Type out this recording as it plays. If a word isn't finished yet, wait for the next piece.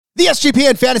The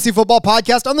SGPN Fantasy Football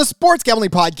Podcast on the Sports Gambling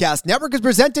Podcast Network is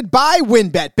presented by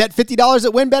WynnBET. Bet $50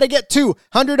 at WynnBET and get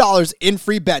 $200 in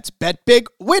free bets. Bet big,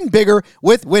 win bigger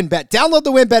with WynnBET. Download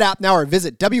the WynnBET app now or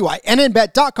visit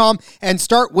WynnBET.com and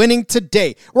start winning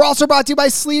today. We're also brought to you by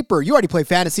Sleeper. You already play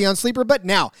fantasy on Sleeper, but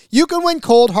now you can win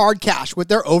cold, hard cash with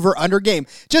their over-under game.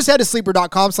 Just head to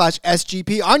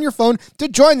Sleeper.com/SGP on your phone to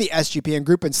join the SGPN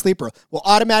group, and Sleeper will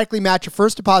automatically match your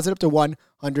first deposit up to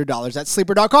 $100. That's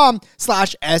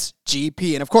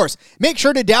sleeper.com/SGP. And of course, make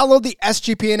sure to download the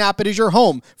SGPN app. It is your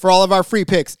home for all of our free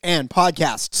picks and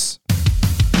podcasts.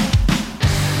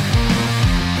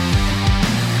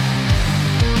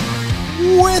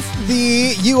 With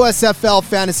the USFL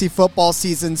fantasy football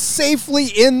season safely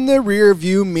in the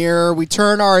rearview mirror, we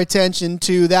turn our attention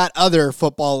to that other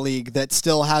football league that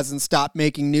still hasn't stopped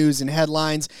making news and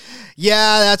headlines.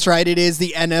 Yeah, that's right. It is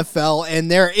the NFL,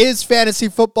 and there is fantasy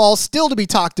football still to be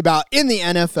talked about in the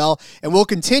NFL, and we'll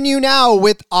continue now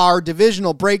with our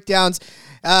divisional breakdowns.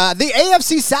 The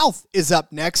AFC South is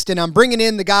up next, and I'm bringing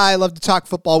in the guy I love to talk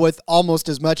football with almost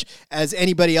as much as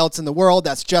anybody else in the world.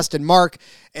 That's Justin Mark,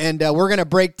 and we're going to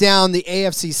break down the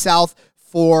AFC South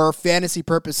for fantasy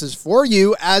purposes for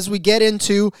you as we get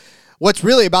into what's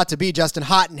really about to be, Justin,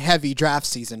 hot and heavy draft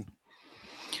season.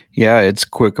 Yeah, it's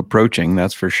quick approaching,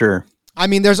 that's for sure. I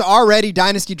mean, there's already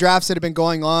dynasty drafts that have been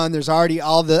going on. There's already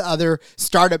all the other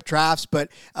startup drafts, but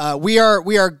we are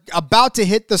about to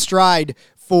hit the stride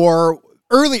for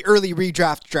early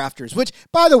redraft drafters, which,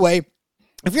 by the way,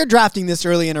 if you're drafting this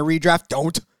early in a redraft,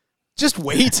 don't. Just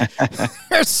wait.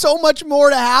 There's so much more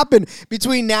to happen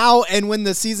between now and when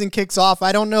the season kicks off.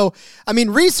 I don't know. I mean,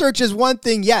 research is one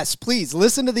thing. Yes, please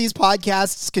listen to these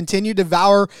podcasts. Continue to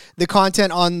devour the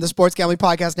content on the Sports Gambling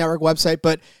Podcast Network website.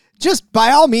 But just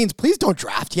by all means, please don't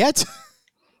draft yet.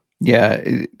 Yeah,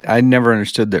 I never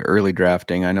understood the early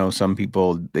drafting. I know some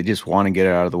people, they just want to get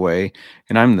it out of the way,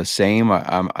 and I'm the same.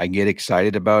 I get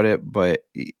excited about it, but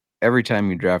every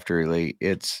time you draft early,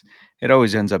 it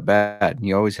always ends up bad.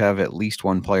 You always have at least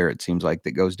one player, it seems like,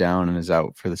 that goes down and is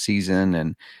out for the season,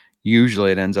 and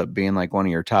usually it ends up being like one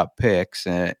of your top picks.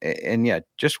 And yeah,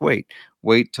 just wait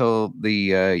till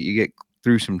you get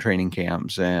through some training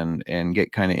camps and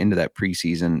get kind of into that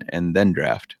preseason and then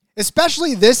draft.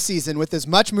 Especially this season, with as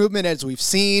much movement as we've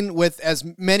seen, with as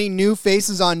many new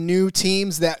faces on new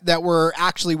teams that we're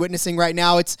actually witnessing right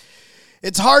now, it's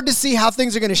hard to see how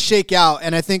things are going to shake out.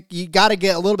 And I think you got to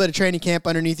get a little bit of training camp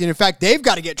underneath you. And in fact, they've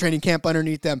got to get training camp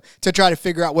underneath them to try to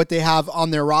figure out what they have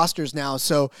on their rosters now.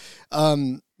 So,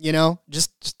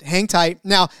 just hang tight.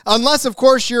 Now, unless, of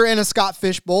course, you're in a Scott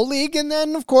Fish Bowl league, and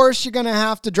then, of course, you're going to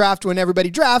have to draft when everybody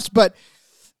drafts. But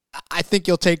I think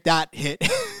you'll take that hit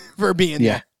for being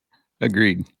there.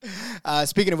 Agreed.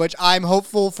 Speaking of which, I'm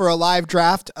hopeful for a live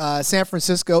draft. San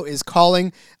Francisco is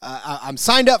calling. I'm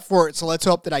signed up for it, so let's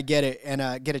hope that I get it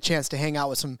and get a chance to hang out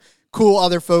with some cool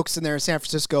other folks in there in San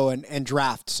Francisco and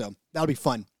draft. So that'll be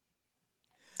fun.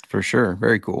 For sure.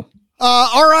 Very cool.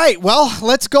 All right. Well,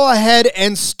 let's go ahead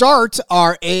and start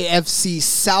our AFC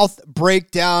South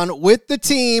breakdown with the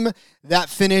team that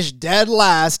finished dead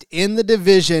last in the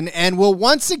division and will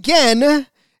once again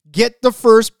get the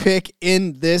first pick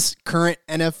in this current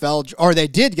NFL, or they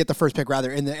did get the first pick, rather,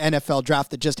 in the NFL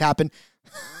draft that just happened.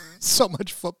 So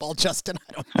much football, Justin.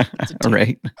 I don't know what to do.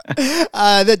 Right.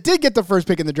 That did get the first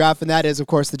pick in the draft, and that is, of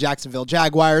course, the Jacksonville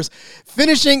Jaguars,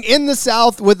 finishing in the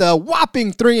South with a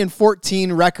whopping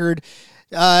 3-14 record.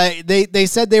 They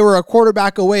said they were a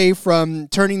quarterback away from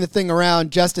turning the thing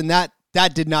around, Justin. That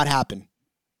did not happen.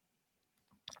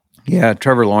 Yeah,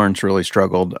 Trevor Lawrence really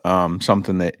struggled,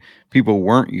 something that people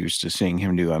weren't used to seeing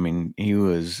him do. I mean, he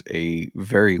was a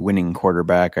very winning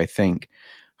quarterback. I think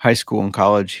high school and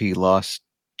college, he lost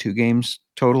 2 games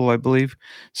total, I believe.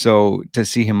 So to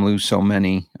see him lose so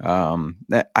many,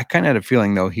 that I kind of had a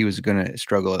feeling, though, he was going to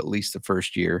struggle at least the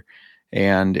first year.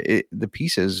 And the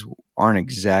pieces aren't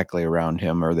exactly around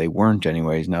him, or they weren't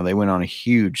anyways. Now, they went on a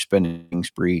huge spending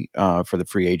spree for the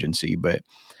free agency, but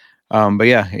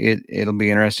yeah, it'll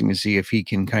be interesting to see if he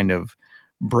can kind of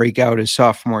break out his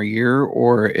sophomore year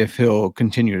or if he'll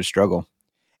continue to struggle.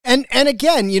 And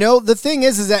again, the thing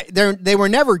is that they were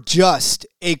never just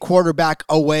a quarterback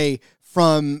away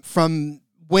from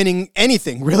winning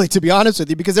anything, really, to be honest with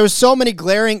you, because there were so many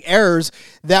glaring errors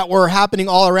that were happening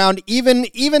all around.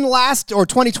 Even last, or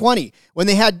 2020, when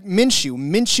they had Minshew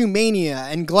Mania,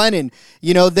 and Glennon,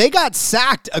 they got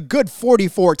sacked a good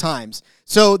 44 times.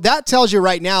 So that tells you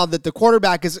right now that the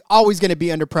quarterback is always going to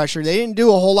be under pressure. They didn't do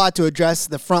a whole lot to address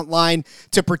the front line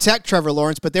to protect Trevor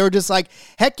Lawrence, but they were just like,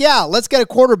 heck yeah, let's get a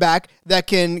quarterback that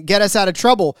can get us out of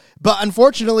trouble. But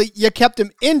unfortunately, you kept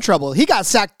him in trouble. He got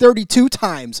sacked 32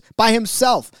 times by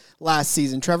himself last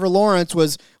season. Trevor Lawrence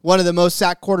was one of the most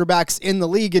sacked quarterbacks in the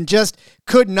league and just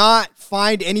could not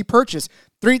find any purchase.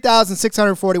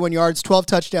 3,641 yards, 12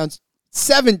 touchdowns,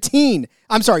 17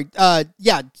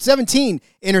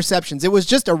 interceptions. It was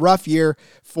just a rough year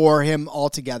for him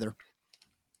altogether.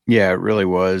 Yeah, it really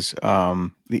was.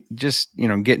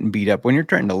 Getting beat up when you're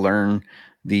trying to learn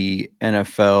the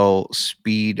NFL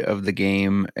speed of the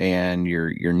game and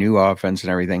your new offense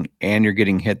and everything, and you're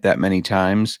getting hit that many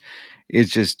times.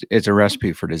 It's a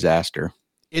recipe for disaster.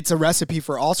 It's a recipe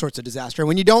for all sorts of disaster.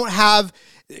 When you don't have,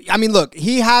 look,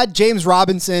 he had James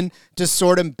Robinson to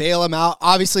sort of bail him out.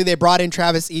 Obviously, they brought in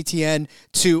Travis Etienne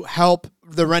to help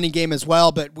the running game as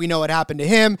well, but we know what happened to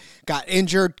him. Got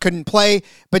injured, couldn't play.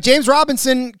 But James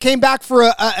Robinson came back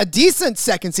for a decent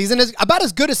second season, about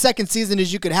as good a second season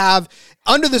as you could have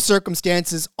under the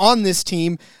circumstances on this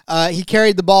team. He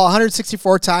carried the ball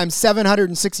 164 times,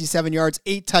 767 yards,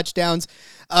 8 touchdowns.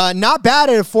 Not bad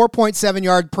at a 4.7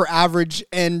 yard per average,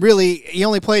 and really he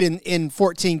only played in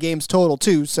 14 games total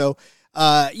too. So,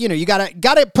 you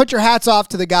gotta put your hats off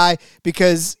to the guy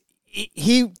because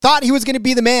he thought he was going to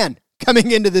be the man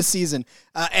coming into this season.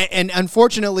 And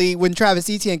unfortunately, when Travis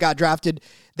Etienne got drafted,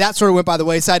 that sort of went by the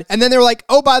wayside. And then they were like,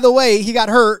 oh, by the way, he got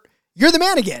hurt. You're the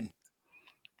man again.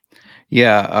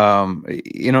 Yeah,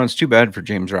 it's too bad for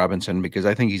James Robinson because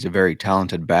I think he's a very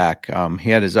talented back. He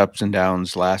had his ups and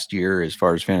downs last year as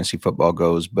far as fantasy football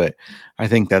goes, but I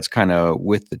think that's kind of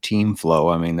with the team flow.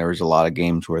 I mean, there was a lot of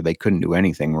games where they couldn't do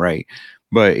anything right,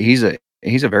 but he's a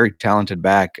very talented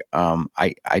back.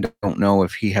 I don't know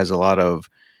if he has a lot of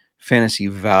fantasy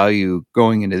value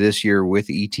going into this year with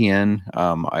ETN.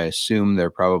 I assume they're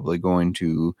probably going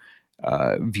to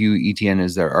view ETN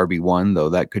as their RB1, though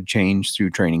that could change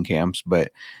through training camps.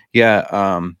 But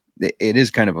yeah, it is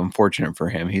kind of unfortunate for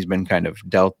him. He's been kind of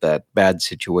dealt that bad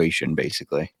situation,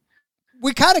 basically.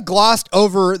 We kind of glossed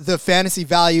over the fantasy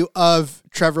value of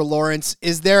Trevor Lawrence.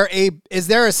 Is there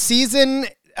a season,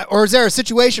 or is there a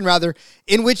situation rather,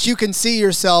 in which you can see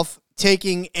yourself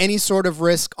taking any sort of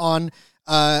risk on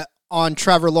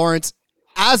Trevor Lawrence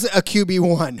as a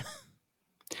QB1?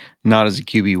 Not as a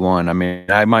QB1. I mean,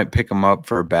 I might pick him up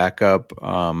for a backup,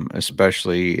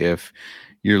 especially if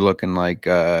you're looking like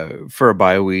for a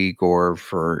bye week or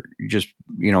for just,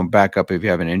 backup if you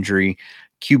have an injury.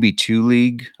 QB2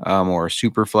 league or a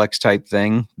super flex type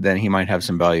thing, then he might have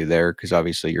some value there because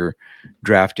obviously you're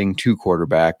drafting 2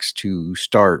 quarterbacks to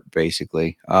start,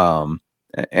 basically.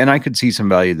 And I could see some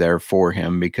value there for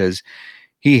him because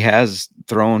he has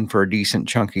thrown for a decent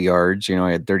chunk of yards. He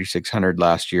had 3,600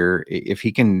 last year. If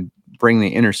he can bring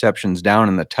the interceptions down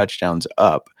and the touchdowns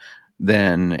up,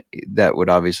 then that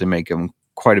would obviously make him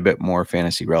quite a bit more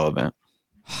fantasy relevant.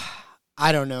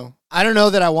 I don't know. I don't know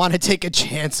that I want to take a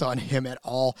chance on him at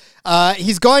all.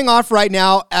 He's going off right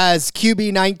now as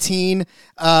QB 19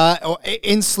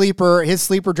 in sleeper. His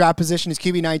sleeper draft position is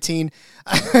QB 19,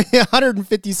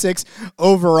 156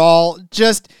 overall.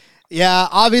 Yeah,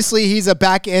 obviously he's a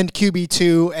back-end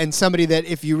QB2 and somebody that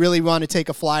if you really want to take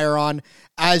a flyer on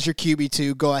as your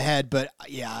QB2, go ahead. But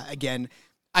yeah, again,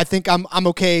 I think I'm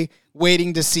okay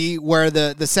waiting to see where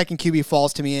the second QB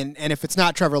falls to me. And if it's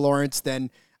not Trevor Lawrence,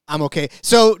 then I'm okay.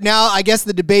 So now I guess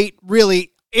the debate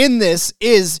really in this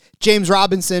is James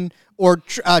Robinson or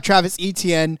Travis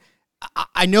Etienne.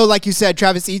 I know, like you said,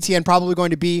 Travis Etienne probably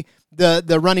going to be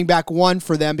the running back 1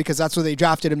 for them because that's what they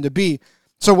drafted him to be.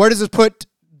 So where does this put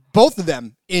both of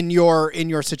them in your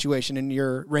situation, in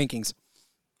your rankings?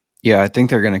 Yeah, I think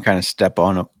they're going to kind of step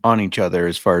on each other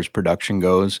as far as production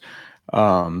goes.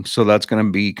 So that's going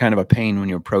to be kind of a pain when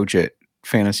you approach it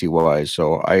fantasy wise.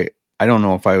 So I don't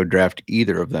know if I would draft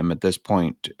either of them at this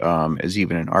point as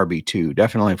even an RB2.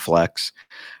 Definitely flex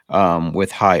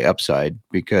with high upside,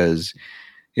 because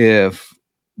if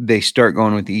they start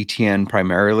going with ETN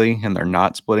primarily and they're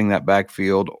not splitting that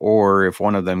backfield, or if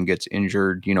one of them gets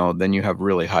injured, then you have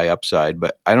really high upside.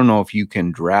 But I don't know if you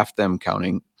can draft them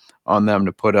counting on them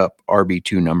to put up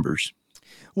RB2 numbers.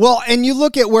 Well, and you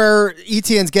look at where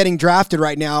Etienne's getting drafted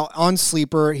right now on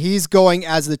Sleeper. He's going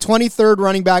as the 23rd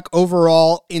running back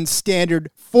overall in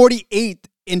standard, 48th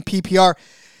in PPR.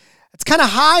 It's kind of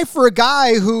high for a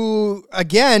guy who,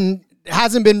 again,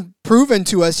 hasn't been proven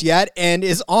to us yet and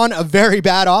is on a very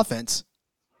bad offense.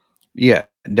 Yeah,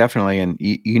 definitely. And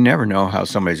you never know how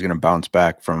somebody's going to bounce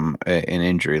back from an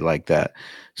injury like that.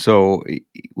 So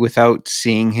without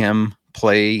seeing him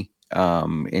play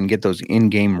and get those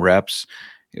in-game reps,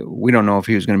 we don't know if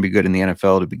he was going to be good in the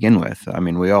NFL to begin with. I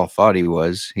mean, we all thought he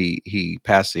was. He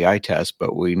passed the eye test,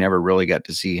 but we never really got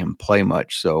to see him play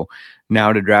much. So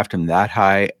now to draft him that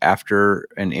high after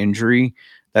an injury,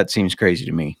 that seems crazy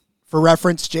to me. For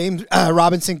reference, James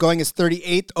Robinson going as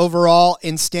 38th overall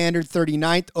in standard,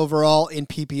 39th overall in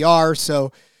PPR.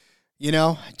 So,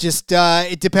 just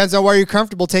it depends on where you're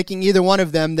comfortable taking either one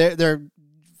of them. They're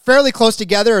fairly close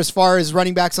together as far as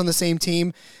running backs on the same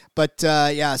team. But,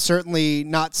 certainly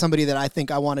not somebody that I think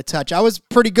I want to touch. I was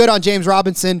pretty good on James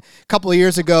Robinson a couple of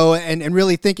years ago and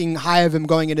really thinking high of him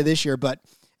going into this year. But,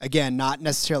 again, not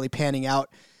necessarily panning out.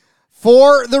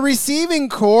 For the receiving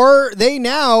core, they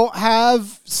now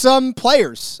have some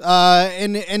players,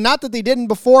 and not that they didn't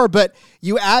before, but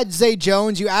you add Zay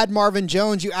Jones, you add Marvin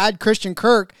Jones, you add Christian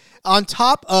Kirk on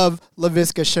top of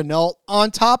Laviska Shenault, on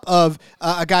top of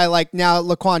a guy like now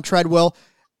Laquan Treadwell.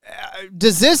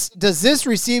 Does this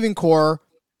receiving core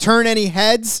turn any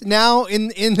heads now in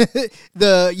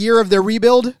the year of their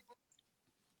rebuild?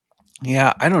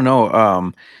 Yeah, I don't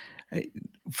know.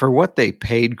 For what they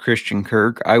paid Christian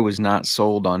Kirk, I was not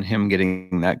sold on him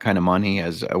getting that kind of money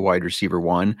as a wide receiver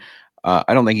one.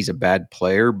 I don't think he's a bad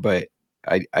player, but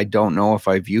I don't know if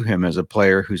I view him as a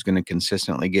player who's going to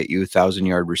consistently get you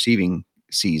 1,000-yard receiving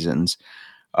seasons.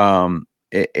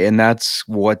 And that's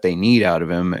what they need out of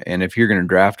him. And if you're going to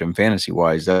draft him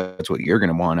fantasy-wise, that's what you're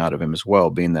going to want out of him as well,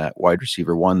 being that wide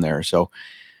receiver one there. So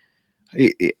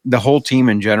the whole team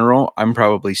in general, I'm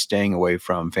probably staying away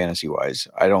from fantasy wise.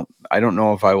 I don't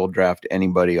know if I will draft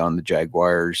anybody on the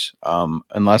Jaguars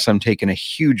unless I'm taking a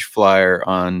huge flyer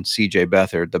on CJ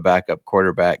Beathard, the backup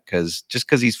quarterback, because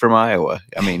he's from Iowa.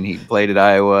 I mean, he played at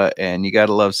Iowa, and you got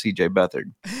to love CJ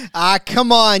Beathard.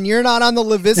 Come on. You're not on the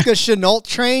Laviska Shenault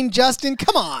train, Justin.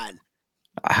 Come on.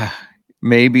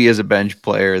 Maybe as a bench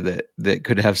player that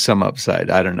could have some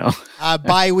upside. I don't know.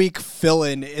 Bye-week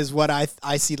fill-in is what I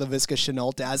see Laviska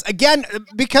Shenault as. Again,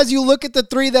 because you look at the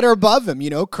three that are above him,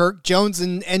 Kirk, Jones,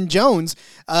 and Jones,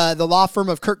 the law firm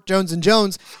of Kirk, Jones, and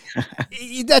Jones.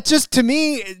 That just, to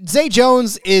me, Zay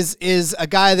Jones is a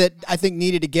guy that I think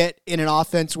needed to get in an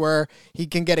offense where he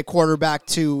can get a quarterback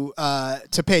to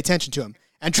pay attention to him.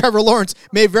 And Trevor Lawrence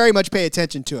may very much pay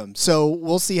attention to him. So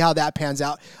we'll see how that pans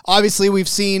out. Obviously, we've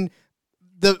seen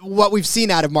what we've seen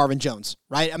out of Marvin Jones,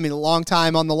 right? I mean, a long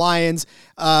time on the Lions.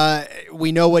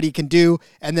 We know what he can do.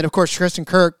 And then, of course, Christian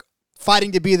Kirk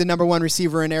fighting to be the number one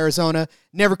receiver in Arizona.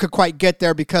 Never could quite get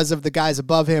there because of the guys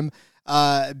above him,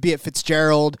 be it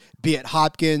Fitzgerald, be it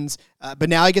Hopkins. But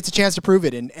now he gets a chance to prove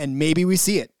it, and maybe we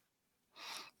see it.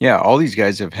 Yeah, all these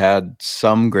guys have had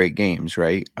some great games,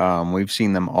 right? We've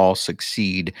seen them all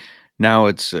succeed. Now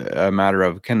it's a matter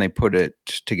of, can they put it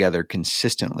together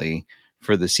consistently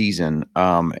for the season?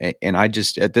 And I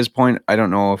just, at this point, I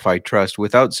don't know if I trust,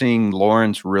 without seeing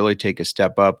Lawrence really take a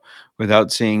step up,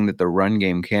 without seeing that the run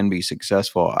game can be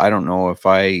successful, I don't know if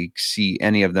I see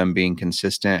any of them being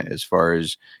consistent as far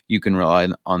as you can rely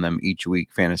on them each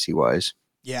week fantasy-wise.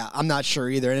 Yeah, I'm not sure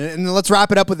either. And let's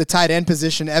wrap it up with the tight end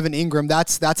position. Evan Ingram,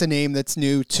 that's a name that's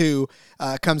new too,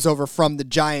 comes over from the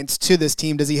Giants to this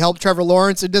team. Does he help Trevor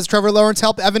Lawrence, or does Trevor Lawrence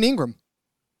help Evan Ingram?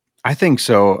 I think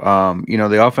so.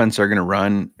 The offense they're going to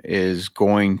run is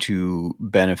going to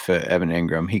benefit Evan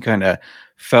Ingram. He kind of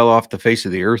fell off the face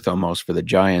of the earth almost for the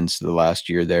Giants the last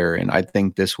year there, and I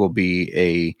think this will be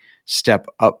a step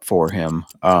up for him.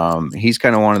 He's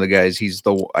kind of one of the guys.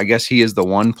 I guess he is the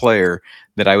one player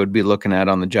that I would be looking at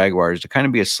on the Jaguars to kind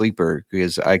of be a sleeper,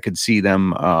 because I could see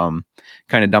them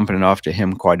kind of dumping it off to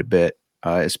him quite a bit,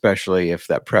 especially if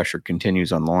that pressure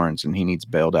continues on Lawrence and he needs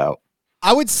bailed out.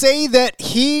 I would say that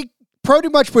he pretty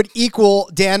much would equal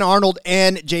Dan Arnold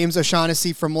and James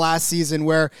O'Shaughnessy from last season,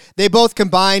 where they both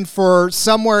combined for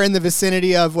somewhere in the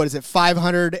vicinity of,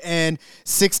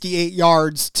 568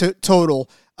 yards total.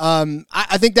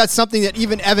 I think that's something that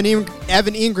even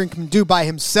Evan Ingram can do by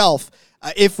himself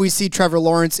if we see Trevor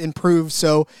Lawrence improve.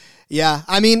 So, yeah,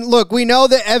 I mean, look, we know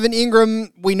that Evan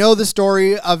Ingram, we know the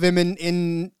story of him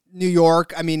in New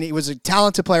York. I mean, he was a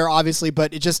talented player, obviously,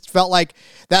 but it just felt like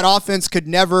that offense could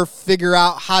never figure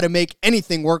out how to make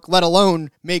anything work, let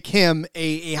alone make him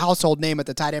a household name at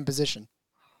the tight end position.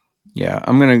 Yeah,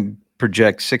 I'm going to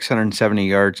projects 670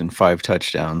 yards and 5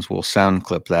 touchdowns. We'll sound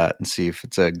clip that and see if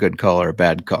it's a good call or a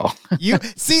bad call. You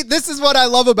see, this is what I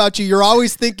love about you. You're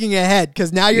always thinking ahead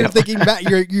because now you're thinking back.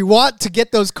 You want to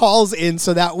get those calls in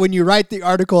so that when you write the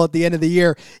article at the end of the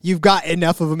year, you've got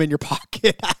enough of them in your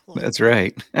pocket. That's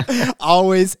right.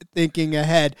 Always thinking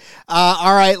ahead.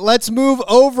 All right, let's move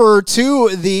over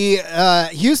to the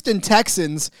Houston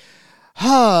Texans.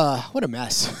 What a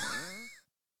mess.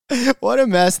 What a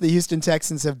mess the Houston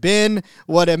Texans have been.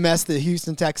 What a mess the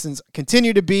Houston Texans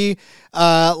continue to be.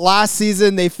 Last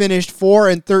season, they finished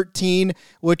 4-13,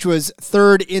 which was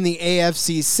third in the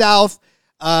AFC South.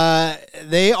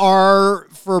 They are,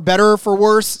 for better or for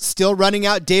worse, still running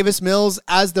out Davis Mills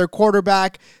as their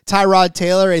quarterback. Tyrod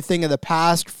Taylor, a thing of the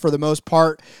past for the most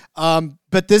part.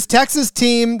 But this Texans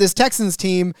team,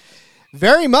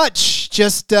 very much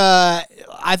just, I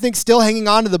think, still hanging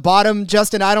on to the bottom.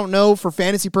 Justin, I don't know for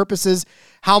fantasy purposes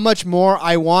how much more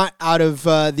I want out of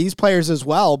these players as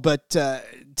well. But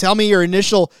tell me your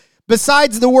initial,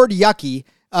 besides the word yucky,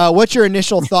 what's your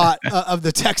initial thought of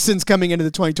the Texans coming into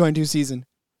the 2022 season?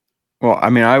 Well, I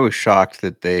mean, I was shocked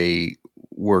that they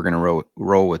were going to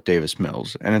roll with Davis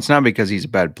Mills. And it's not because he's a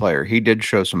bad player. He did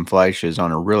show some flashes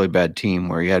on a really bad team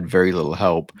where he had very little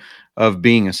help of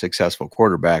being a successful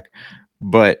quarterback.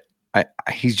 But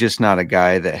he's just not a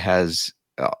guy that has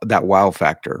that wow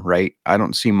factor, right? I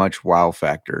don't see much wow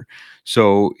factor.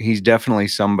 So he's definitely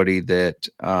somebody that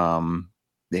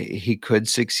he could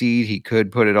succeed. He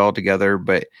could put it all together.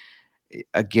 But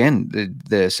again,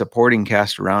 the supporting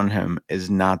cast around him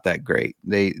is not that great.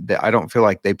 I don't feel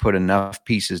like they put enough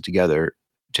pieces together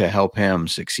to help him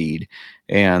succeed.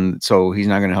 And so he's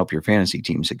not going to help your fantasy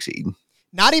team succeed.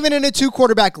 Not even in a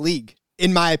 2-quarterback league.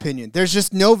 In my opinion, there's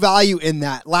just no value in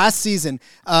that. Last season,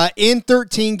 in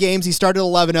 13 games, he started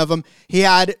 11 of them. He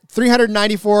had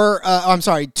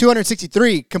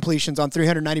 263 completions on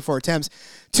 394 attempts,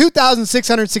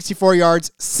 2,664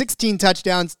 yards, 16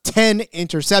 touchdowns, 10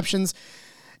 interceptions.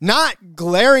 Not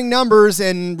glaring numbers,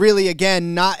 and really,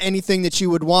 again, not anything that you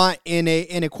would want in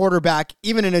a quarterback,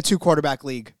 even in a 2-quarterback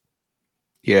league.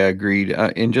 Yeah, agreed.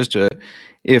 And just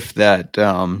if that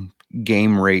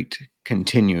game rate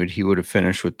continued, he would have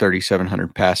finished with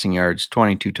 3,700 passing yards,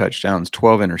 22 touchdowns,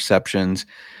 12 interceptions.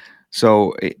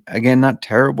 So again, not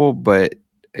terrible, but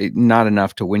not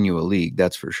enough to win you a league.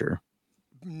 That's for sure.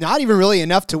 Not even really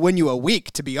enough to win you a week,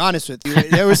 to be honest with you.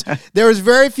 There was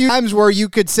very few times where you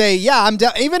could say, yeah,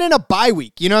 even in a bye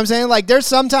week. You know what I'm saying? Like there's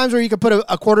some times where you could put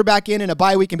a quarterback in a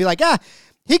bye week and be like,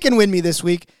 he can win me this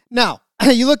week. No.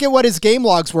 You look at what his game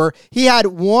logs were. He had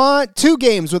 2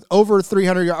 games with over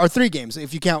 300 yards, or 3 games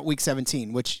if you count week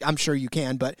 17, which I'm sure you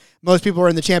can, but most people are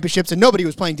in the championships and nobody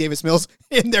was playing Davis Mills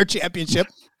in their championship.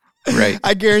 Right.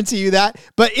 I guarantee you that.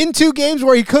 But in 2 games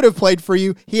where he could have played for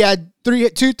you, he had 2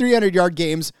 300-yard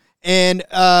games, and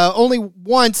only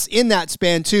once in that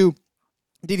span, too,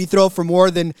 did he throw for more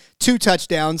than 2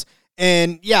 touchdowns.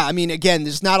 And yeah, I mean, again,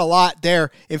 there's not a lot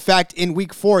there. In fact, in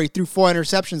week 4, he threw 4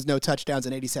 interceptions, no touchdowns,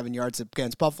 and 87 yards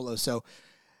against Buffalo. So,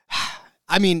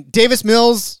 I mean, Davis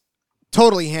Mills,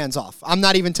 totally hands off. I'm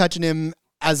not even touching him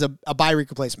as a bye week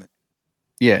replacement.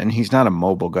 Yeah, and he's not a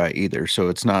mobile guy either. So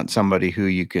it's not somebody who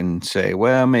you can say,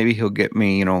 well, maybe he'll get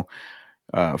me,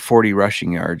 40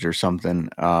 rushing yards or something.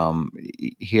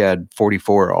 He had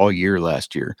 44 all year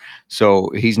last year.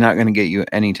 So he's not going to get you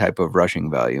any type of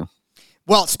rushing value.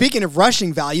 Well, speaking of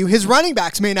rushing value, his running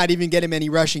backs may not even get him any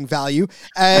rushing value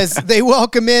as they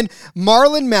welcome in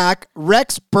Marlon Mack,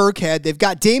 Rex Burkhead. They've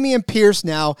got Dameon Pierce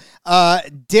now,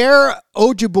 Dare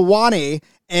Ojibwane,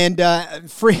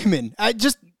 and Freeman.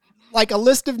 Just like a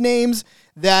list of names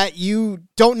that you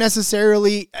don't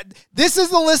necessarily... This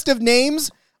is the list of names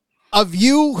of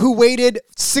you who waited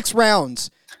 6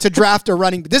 rounds to draft a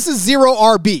running... This is 0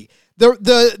 RB.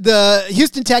 The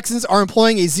Houston Texans are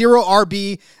employing a 0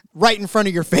 RB right in front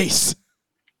of your face.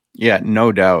 Yeah,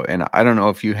 no doubt. And I don't know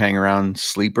if you hang around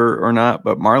Sleeper or not,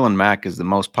 but Marlon Mack is the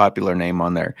most popular name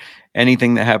on there.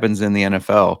 Anything that happens in the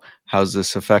NFL, how's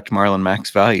this affect Marlon Mack's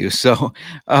value? So,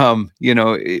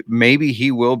 maybe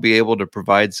he will be able to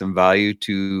provide some value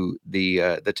to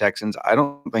the Texans. I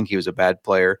don't think he was a bad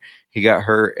player. He got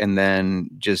hurt and then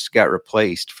just got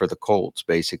replaced for the Colts,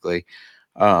 basically.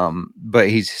 But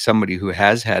he's somebody who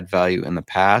has had value in the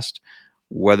past.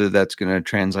 Whether that's going to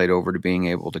translate over to being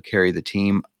able to carry the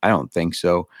team, I don't think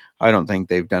so. I don't think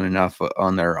they've done enough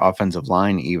on their offensive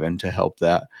line even to help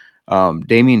that.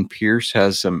 Dameon Pierce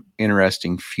has some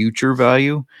interesting future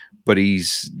value, but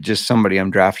he's just somebody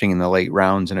I'm drafting in the late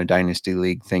rounds in a dynasty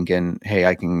league thinking, hey,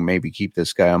 I can maybe keep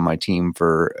this guy on my team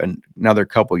for another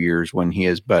couple years when he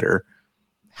is better.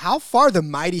 How far the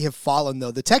mighty have fallen,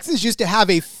 though. The Texans used to have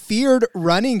a feared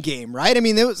running game, right? I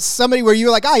mean, there was somebody where you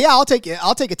were like, oh, yeah, I'll take it.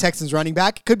 I'll take a Texans running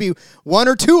back. It could be one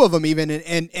or two of them even,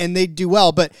 and they do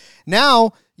well. But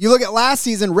now you look at last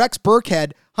season, Rex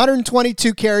Burkhead,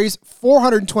 122 carries,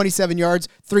 427 yards,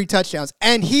 3 touchdowns,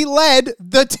 and he led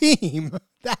the team.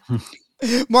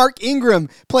 Mark Ingram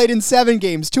played in 7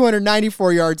 games,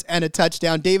 294 yards and a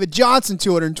touchdown. David Johnson,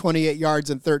 228 yards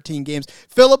in 13 games.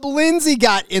 Philip Lindsay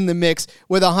got in the mix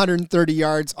with 130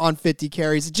 yards on 50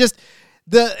 carries. It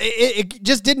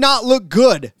just did not look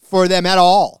good for them at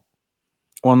all.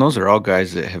 Well, and those are all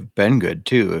guys that have been good,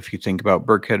 too. If you think about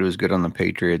Burkhead was good on the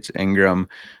Patriots, Ingram,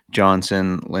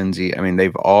 Johnson, Lindsay, I mean,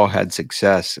 they've all had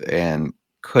success and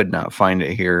could not find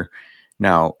it here.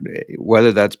 Now,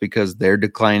 whether that's because they're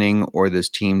declining or this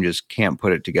team just can't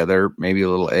put it together, maybe a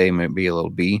little A, maybe a little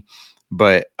B.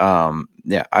 But,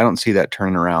 yeah, I don't see that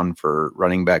turning around for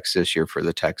running backs this year for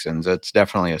the Texans. It's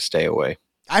definitely a stay away.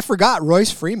 I forgot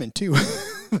Royce Freeman, too.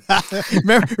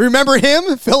 Remember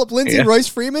him? Philip Lindsay, yeah. Royce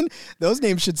Freeman? Those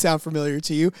names should sound familiar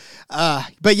to you.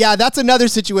 But, yeah, that's another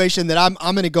situation that I'm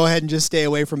going to go ahead and just stay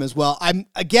away from as well.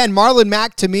 Marlon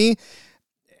Mack, to me,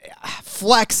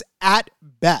 flex at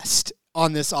best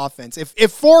on this offense.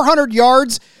 If 400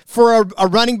 yards for a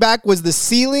running back was the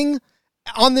ceiling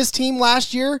on this team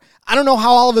last year, I don't know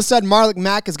how all of a sudden Marlon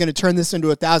Mack is going to turn this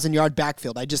into a 1,000-yard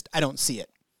backfield. I don't see it.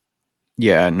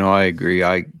 Yeah, no, I agree.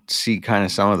 I see kind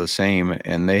of some of the same,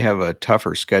 and they have a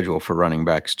tougher schedule for running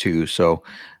backs too, so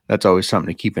that's always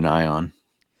something to keep an eye on.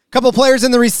 Couple players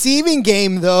in the receiving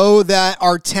game, though, that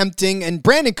are tempting, and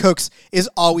Brandon Cooks is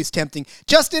always tempting.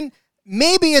 Justin,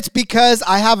 maybe it's because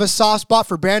I have a soft spot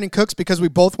for Brandon Cooks because we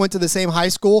both went to the same high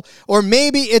school, or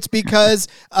maybe it's because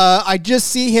I just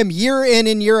see him year in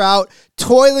and year out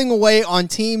toiling away on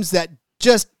teams that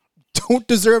just don't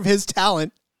deserve his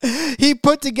talent. He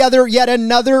put together yet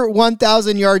another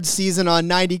 1,000-yard season on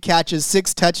 90 catches,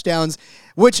 6 touchdowns,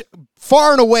 which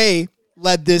far and away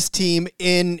led this team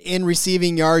in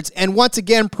receiving yards, and once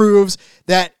again proves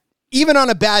that even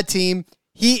on a bad team,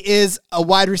 he is a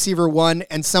wide receiver 1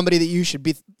 and somebody that you should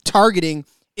be targeting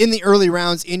in the early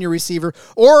rounds in your receiver.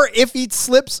 Or if he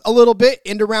slips a little bit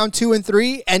into round 2 and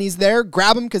 3 and he's there,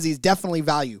 grab him because he's definitely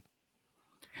value.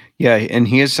 Yeah, and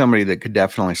he is somebody that could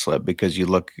definitely slip because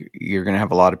you're going to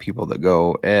have a lot of people that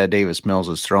go, Davis Mills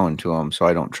is throwing to him, so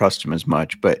I don't trust him as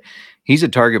much. But he's a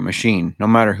target machine. No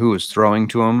matter who is throwing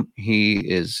to him, he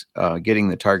is getting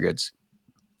the targets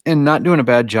and not doing a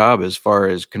bad job as far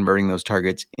as converting those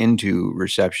targets into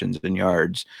receptions and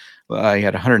yards. He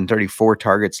had 134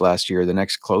 targets last year. The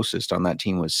next closest on that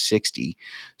team was 60.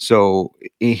 So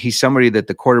he's somebody that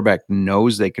the quarterback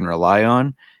knows they can rely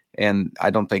on. And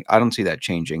I don't see that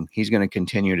changing. He's going to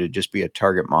continue to just be a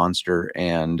target monster,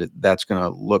 and that's going to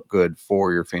look good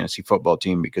for your fantasy football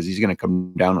team because he's going to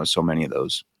come down with so many of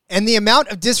those. And the amount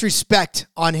of disrespect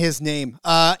on his name.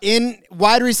 In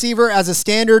wide receiver, as a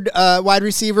standard wide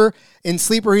receiver, in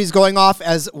Sleeper, he's going off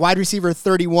as wide receiver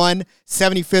 31,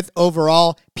 75th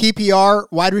overall. PPR,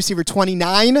 wide receiver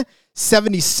 29,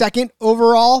 72nd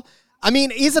overall. I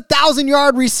mean, he's a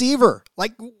 1,000-yard receiver.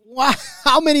 Like,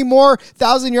 how many more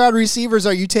 1,000-yard receivers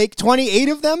are you take? 28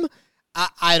 of them?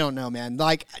 I don't know, man.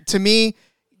 Like, to me,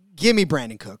 give me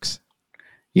Brandon Cooks.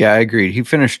 Yeah, I agreed. He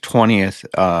finished 20th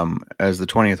as the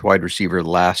 20th wide receiver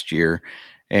last year,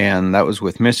 and that was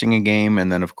with missing a game.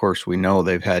 And then, of course, we know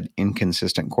they've had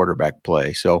inconsistent quarterback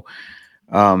play. So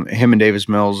him and Davis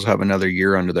Mills have another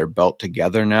year under their belt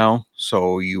together now,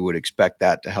 so you would expect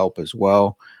that to help as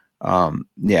well.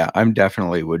 Yeah, I'm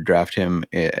definitely would draft him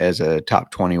as a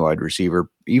top 20 wide receiver,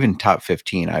 even top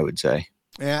 15, I would say.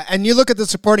 Yeah, and you look at the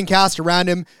supporting cast around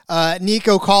him.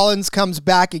 Nico Collins comes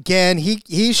back again.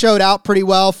 He showed out pretty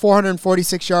well,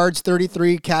 446 yards,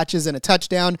 33 catches, and a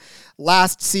touchdown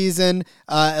last season.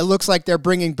 It looks like they're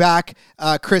bringing back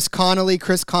Chris Connolly.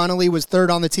 Chris Connolly was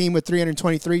third on the team with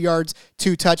 323 yards,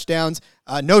 2 touchdowns.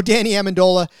 No Danny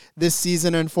Amendola this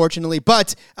season, unfortunately.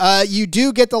 But you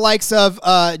do get the likes of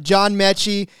John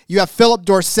Mechie. You have Philip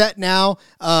Dorsett now.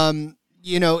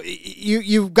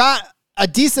 You've got a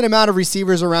decent amount of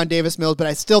receivers around Davis Mills, but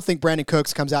I still think Brandon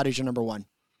Cooks comes out as your number 1.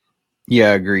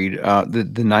 Yeah, agreed.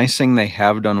 The nice thing they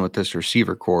have done with this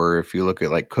receiver core, if you look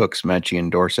at like Cooks, Mechie,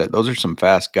 and Dorsett, those are some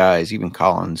fast guys, even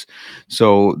Collins.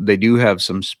 So they do have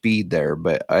some speed there,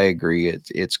 but I agree.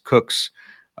 It's Cooks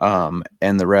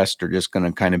and the rest are just going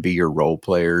to kind of be your role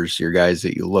players, your guys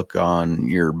that you look on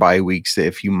your bye weeks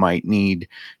if you might need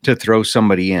to throw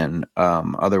somebody in.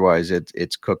 Otherwise,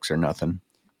 it's Cooks or nothing.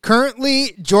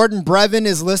 Currently, Jordan Brevin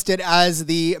is listed as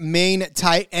the main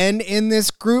tight end in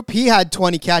this group. He had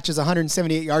 20 catches,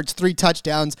 178 yards, 3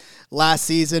 touchdowns last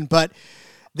season. But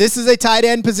This is a tight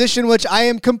end position, which I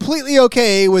am completely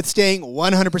okay with staying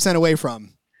 100% away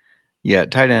from. Yeah,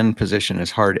 tight end position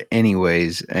is hard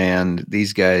anyways, and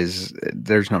these guys,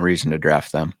 there's no reason to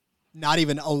draft them. Not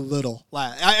even a little.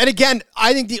 And again,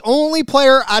 I think the only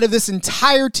player out of this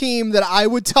entire team that I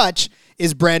would touch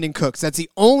is Brandon Cooks. That's the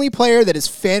only player that is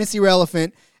fantasy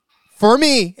relevant, for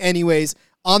me anyways,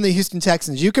 on the Houston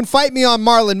Texans. You can fight me on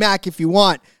Marlon Mack if you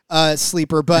want,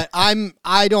 Sleeper, but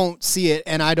I don't see it,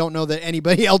 and I don't know that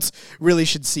anybody else really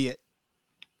should see it.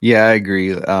 Yeah, I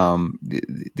agree.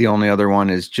 The only other one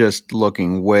is just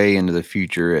looking way into the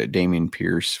future at Dameon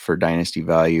Pierce for dynasty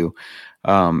value.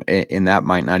 And that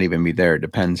might not even be there. It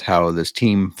depends how this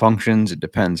team functions. It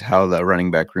depends how the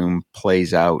running back room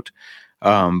plays out.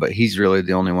 But he's really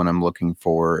the only one I'm looking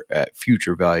for at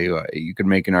future value. You could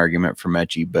make an argument for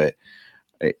Mechie, but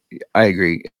I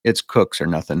agree. It's Cooks or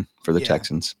nothing for the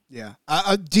Texans. Yeah.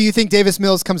 Do you think Davis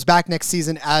Mills comes back next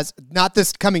season as not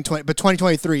this coming but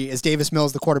 2023? Is Davis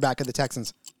Mills the quarterback of the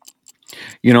Texans?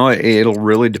 You know, it'll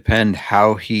really depend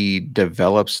how he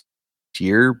develops this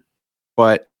year,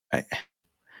 but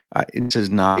this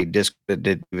is not a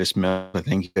discredited Davis Mills. I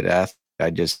think he's a good athlete. I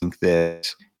just think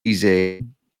that he's a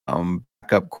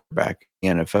backup quarterback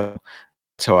in the NFL.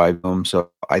 That's how I view him. So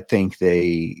I think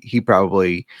he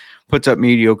probably puts up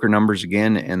mediocre numbers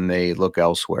again, and they look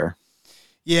elsewhere.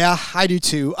 Yeah, I do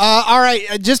too. All right,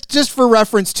 just for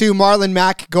reference too, Marlon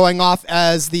Mack going off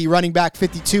as the running back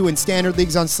 52 in standard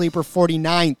leagues on Sleeper,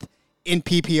 49th in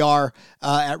PPR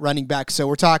at running back. So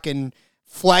we're talking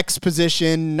flex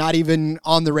position, not even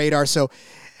on the radar. So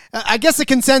I guess the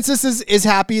consensus is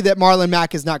happy that Marlon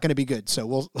Mack is not going to be good. So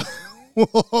we'll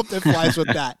hope it flies with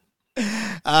that.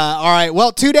 All right,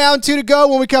 well, 2 down, 2 to go.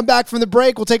 When we come back from the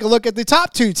break, we'll take a look at the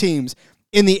top 2 teams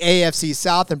in the AFC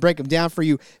South and break them down for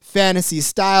you fantasy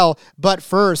style. But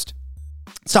first,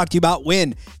 let's talk to you about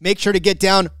Win. Make sure to get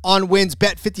down on Win's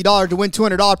Bet $50 to win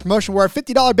 $200 promotion, where a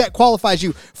 $50 bet qualifies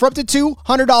you for up to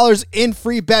 $200 in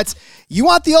free bets. You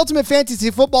want the ultimate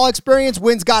fantasy football experience?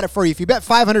 Win's got it for you. If you bet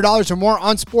 $500 or more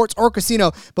on sports or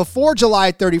casino before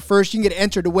July 31st, you can get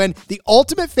entered to win the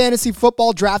ultimate fantasy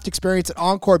football draft experience at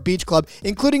Encore Beach Club,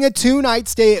 including a 2-night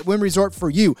stay at Wynn Resort for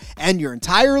you and your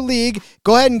entire league.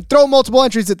 Go ahead and throw multiple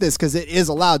entries at this because it is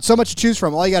allowed. So much to choose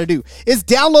from. All you got to do is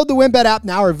download the WynnBet app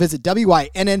now or visit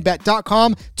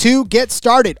wynnbet.com to get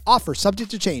started. Offer subject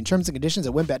to change. Terms and conditions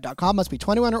at wynnbet.com. Must be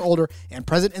 21 or older and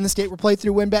present in the state where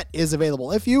playthrough WynnBet is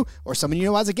available. If you or someone you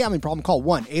know has a gambling problem, call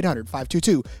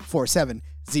 1-800-522-4700.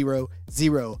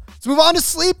 Let's move on to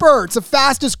Sleeper. It's the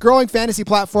fastest growing fantasy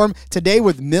platform today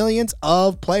with millions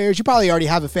of players. You probably already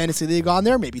have a fantasy league on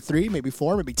there, maybe 3, maybe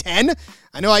 4, maybe 10.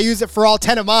 I know I use it for all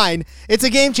 10 of mine. It's a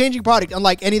game-changing product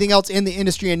unlike anything else in the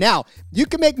industry. And now you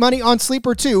can make money on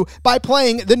Sleeper too by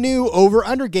playing the new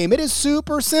over-under game. It is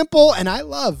super simple, and I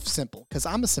love simple because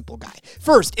I'm a simple guy.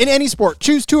 First, in any sport,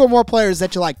 choose 2 or more players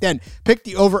that you like. Then pick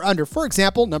the over-under. For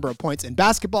example, number of points in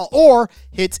basketball or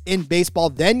hits in baseball.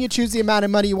 Then you choose the amount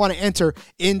of money you want to enter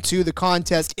into the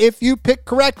contest. If you pick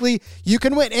correctly, you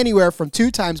can win anywhere from 2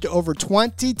 times to over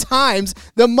 20 times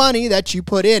the money that you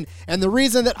put in. And the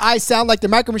reason that I sound like the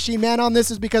Micro Machine Man on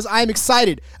this is because I'm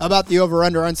excited about the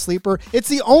over-under on Sleeper. It's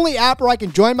the only app where I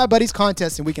can join my buddies'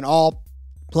 contest and we can all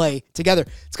play together.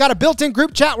 It's got a built-in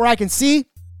group chat where I can see,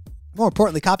 more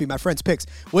importantly, copy my friends' picks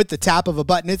with the tap of a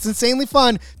button. It's insanely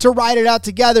fun to write it out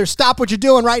together. Stop what you're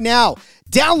doing right now.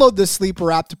 Download the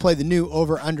Sleeper app to play the new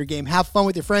over-under game. Have fun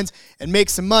with your friends and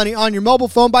make some money on your mobile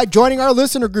phone by joining our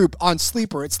listener group on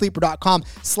Sleeper at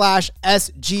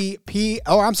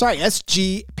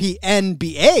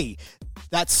sleeper.com/SGPNBA.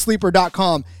 That's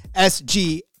sleeper.com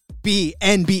SGPNBA,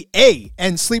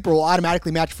 and Sleeper will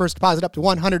automatically match first deposit up to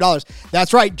 $100.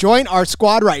 That's right. Join our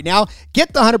squad right now.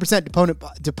 Get the 100%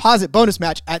 deposit bonus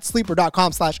match at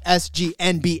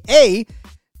sleeper.com/SGNBA.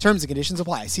 Terms and conditions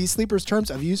apply. See Sleeper's terms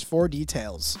of use for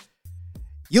details.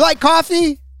 You like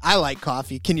coffee? I like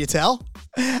coffee. Can you tell?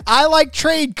 I like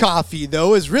Trade Coffee,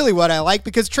 though, is really what I like,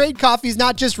 because Trade Coffee is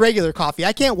not just regular coffee.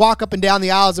 I can't walk up and down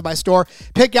the aisles of my store,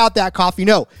 pick out that coffee.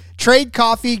 No, Trade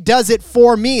Coffee does it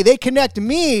for me. They connect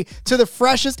me to the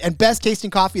freshest and best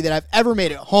tasting coffee that I've ever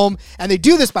made at home. And they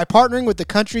do this by partnering with the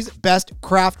country's best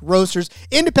craft roasters,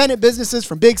 independent businesses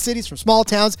from big cities, from small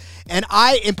towns. And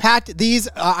I'm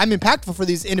impactful for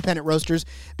these independent roasters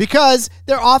because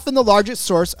they're often the largest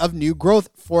source of new growth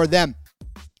for them.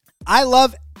 I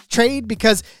love Trade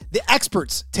because the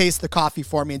experts taste the coffee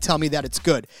for me and tell me that it's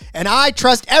good. And I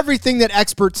trust everything that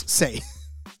experts say.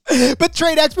 But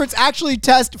Trade experts actually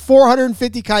test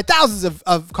 450 thousands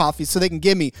of coffees so they can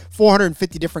give me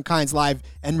 450 different kinds live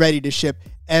and ready to ship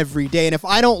every day. And if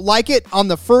I don't like it on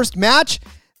the first match,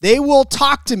 they will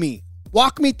talk to me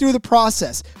Walk me through the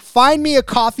process. Find me a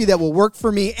coffee that will work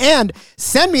for me and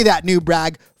send me that new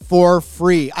brag for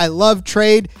free. I love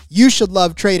Trade. You should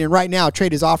love Trade. And right now,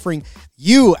 Trade is offering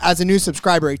you as a new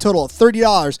subscriber a total of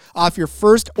 $30 off your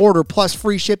first order plus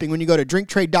free shipping when you go to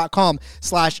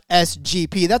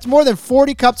drinktrade.com/SGP. That's more than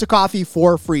 40 cups of coffee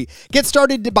for free. Get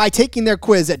started by taking their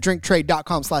quiz at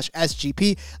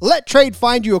drinktrade.com/SGP. Let Trade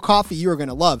find you a coffee you are going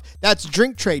to love. That's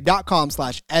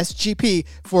drinktrade.com/SGP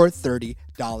for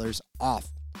 $30 off.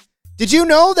 Did you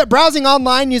know that browsing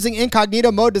online using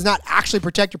incognito mode does not actually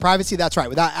protect your privacy? That's right.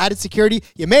 Without added security,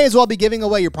 you may as well be giving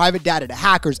away your private data to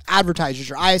hackers, advertisers,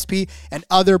 your ISP, and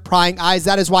other prying eyes.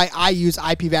 That is why I use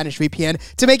IPVanish VPN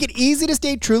to make it easy to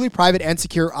stay truly private and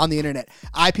secure on the internet.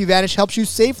 IPVanish helps you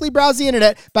safely browse the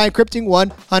internet by encrypting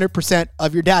 100%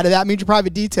 of your data. That means your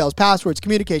private details, passwords,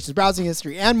 communications, browsing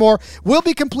history, and more will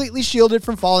be completely shielded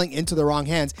from falling into the wrong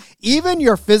hands. Even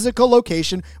your physical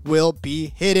location will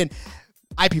be hidden.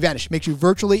 IPVanish makes you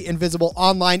virtually invisible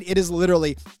online. It is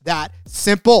literally that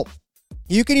simple.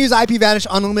 You can use IPVanish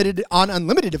on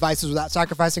unlimited devices without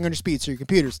sacrificing on your speed. So your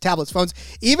computers, tablets, phones,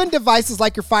 even devices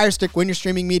like your Fire Stick when you're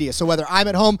streaming media. So whether I'm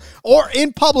at home or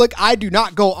in public, I do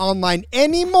not go online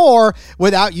anymore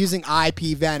without using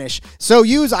IPVanish. So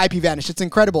use IPVanish. It's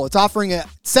incredible. It's offering a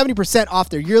 70% off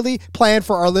their yearly plan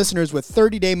for our listeners with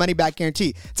 30-day money-back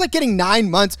guarantee. It's like getting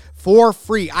 9 months for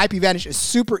free. IPVanish is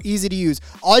super easy to use.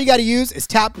 All you got to use is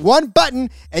tap one button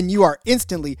and you are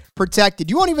instantly protected.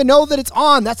 You won't even know that it's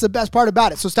on. That's the best part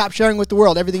about it. So stop sharing with the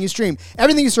world everything you stream,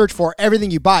 everything you search for,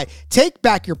 everything you buy. Take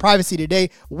back your privacy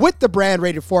today with the brand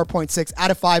rated 4.6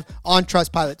 out of 5 on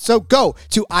Trustpilot. So go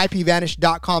to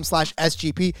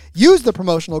IPVanish.com/SGP, use the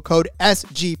promotional code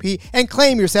SGP, and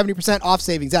claim your 70% off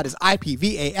savings. That is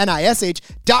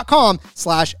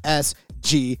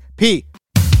IPVanish.com/SGP.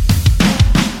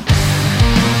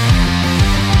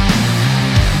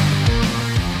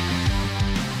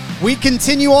 We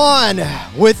continue on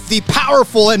with the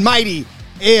powerful and mighty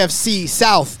AFC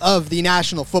South of the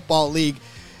National Football League.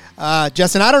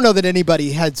 Justin, I don't know that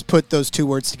anybody has put those two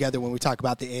words together when we talk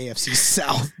about the AFC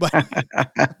South, but I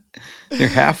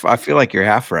feel like you're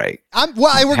half right.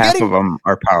 We're half getting of them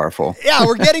are powerful. Yeah,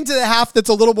 we're getting to the half that's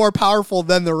a little more powerful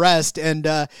than the rest, and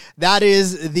that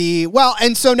is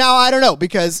and so now I don't know,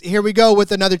 because here we go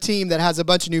with another team that has a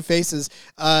bunch of new faces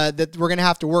that we're going to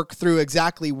have to work through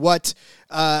exactly what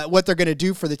they're going to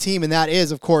do for the team, and that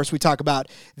is, of course, we talk about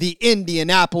the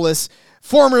Indianapolis,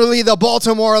 formerly the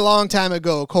Baltimore a long time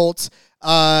ago, Colts.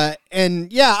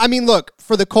 And yeah, I mean, look,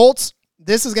 for the Colts,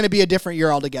 this is going to be a different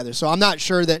year altogether. So I'm not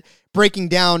sure that breaking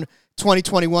down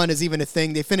 2021 is even a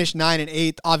thing. They finished 9 and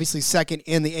 8, obviously second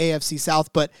in the AFC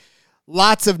South, but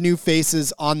lots of new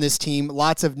faces on this team,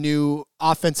 lots of new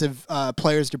offensive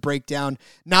players to break down,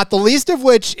 not the least of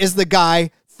which is the guy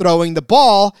throwing the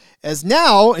ball, as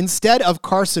now, instead of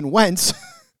Carson Wentz,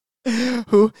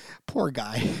 who, poor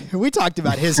guy, we talked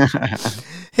about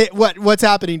what's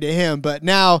happening to him, but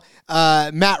now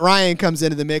Matt Ryan comes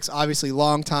into the mix, obviously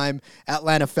longtime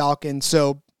Atlanta Falcon.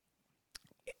 So,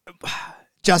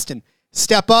 Justin,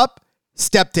 step up,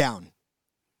 step down.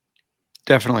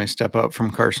 Definitely a step up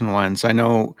from Carson Wentz. I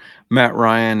know Matt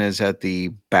Ryan is at the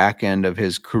back end of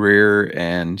his career,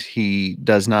 and he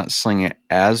does not sling it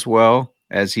as well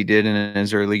as he did in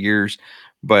his early years,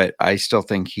 but I still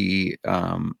think he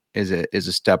is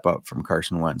a step up from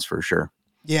Carson Wentz for sure.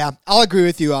 Yeah, I'll agree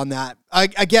with you on that.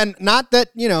 Again, not that,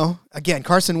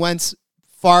 Carson Wentz,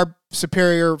 far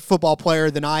superior football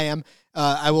player than I am.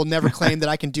 I will never claim that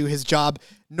I can do his job,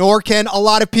 nor can a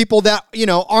lot of people that,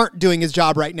 aren't doing his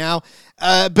job right now.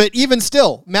 But even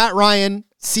still, Matt Ryan,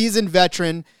 seasoned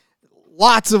veteran,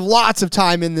 lots of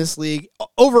time in this league,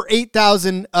 over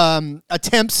 8,000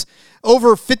 attempts,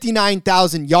 over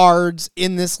 59,000 yards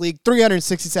in this league,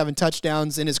 367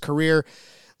 touchdowns in his career.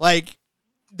 Like,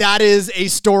 that is a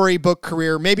storybook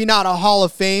career. Maybe not a Hall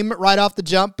of Fame right off the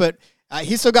jump, but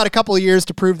he's still got a couple of years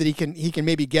to prove that he can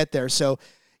maybe get there. So,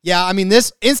 yeah, I mean,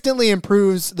 this instantly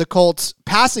improves the Colts'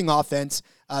 passing offense.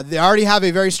 They already have a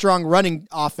very strong running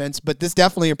offense, but this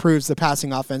definitely improves the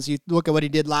passing offense. You look at what he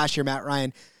did last year, Matt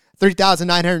Ryan,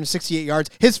 3,968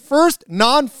 yards. His first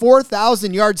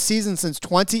non-4,000 yard season since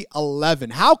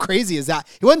 2011. How crazy is that?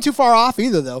 He wasn't too far off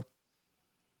either, though.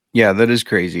 Yeah, that is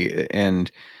crazy. And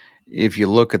if you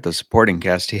look at the supporting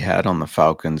cast he had on the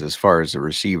Falcons, as far as the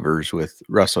receivers, with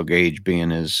Russell Gage being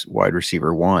his wide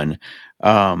receiver one,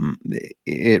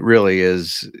 it really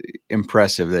is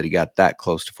impressive that he got that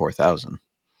close to 4,000.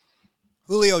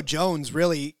 Julio Jones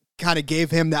really kind of gave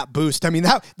him that boost. I mean,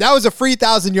 that was a free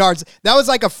 1,000 yards. That was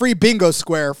like a free bingo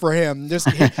square for him. Just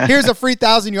here's a free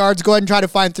 1,000 yards. Go ahead and try to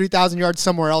find 3,000 yards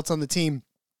somewhere else on the team.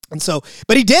 And so,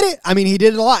 but he did it. I mean, he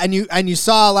did it a lot. And you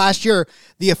saw last year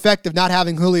the effect of not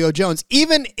having Julio Jones,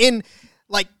 even in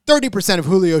like 30% of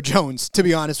Julio Jones, to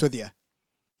be honest with you.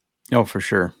 Oh, for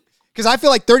sure. Because I feel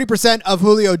like 30% of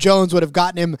Julio Jones would have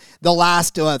gotten him the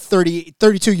last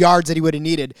 32 yards that he would have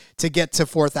needed to get to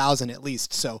 4,000 at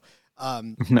least. So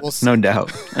we'll see. No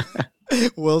doubt.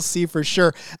 We'll see for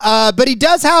sure. But he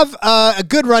does have a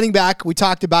good running back. We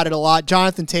talked about it a lot.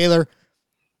 Jonathan Taylor,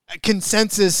 a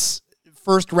consensus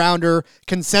first rounder,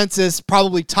 consensus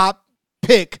probably top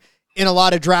pick in a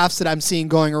lot of drafts that I'm seeing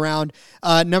going around,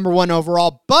 number 1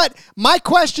 overall. But my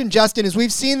question, Justin, is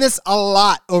we've seen this a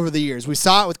lot over the years. We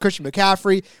saw it with Christian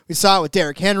McCaffrey. We saw it with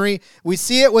Derrick Henry. We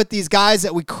see it with these guys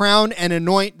that we crown and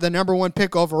anoint the number 1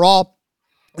 pick overall.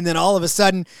 And then all of a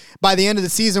sudden, by the end of the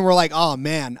season, we're like, oh,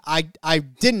 man, I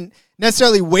didn't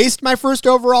necessarily waste my first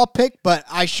overall pick, but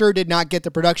I sure did not get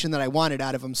the production that I wanted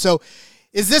out of him. So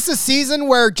is this a season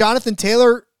where Jonathan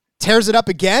Taylor tears it up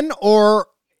again, or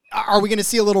are we going to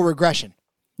see a little regression?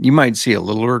 You might see a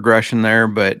little regression there,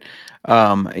 but,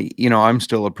 I'm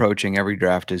still approaching every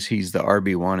draft as he's the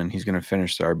RB1 and he's going to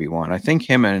finish the RB1. I think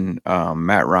him and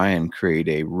Matt Ryan create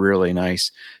a really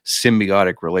nice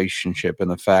symbiotic relationship in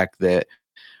the fact that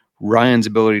Ryan's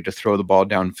ability to throw the ball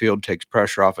downfield takes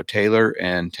pressure off of Taylor,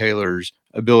 and Taylor's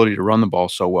ability to run the ball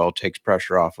so well takes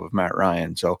pressure off of Matt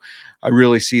Ryan. So I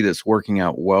really see this working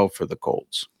out well for the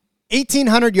Colts.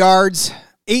 1,800 yards,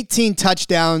 18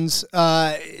 touchdowns,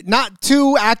 not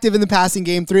too active in the passing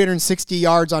game, 360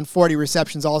 yards on 40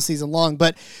 receptions all season long.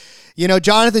 But,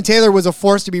 Jonathan Taylor was a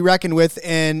force to be reckoned with.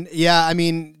 And, yeah, I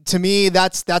mean, to me,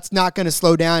 that's not going to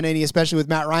slow down any, especially with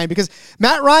Matt Ryan, because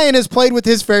Matt Ryan has played with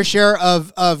his fair share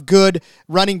of good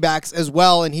running backs as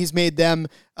well, and he's made them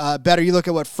better. You look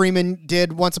at what Freeman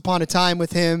did once upon a time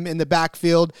with him in the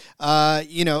backfield.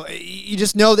 You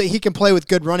just know that he can play with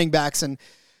good running backs, and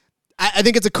I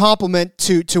think it's a compliment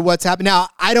to what's happened. Now,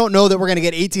 I don't know that we're going to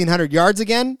get 1,800 yards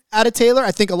again out of Taylor. I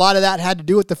think a lot of that had to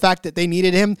do with the fact that they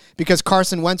needed him because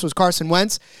Carson Wentz was Carson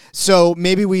Wentz. So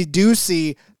maybe we do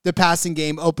see the passing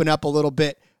game open up a little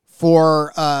bit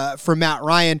for Matt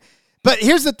Ryan. But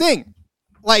here's the thing.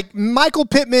 Like, Michael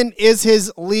Pittman is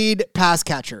his lead pass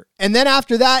catcher. And then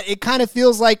after that, it kind of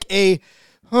feels like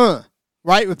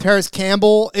right? With Paris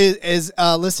Campbell is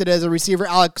listed as a receiver,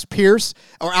 Alec Pierce.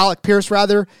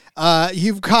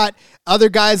 You've got other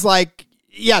guys like,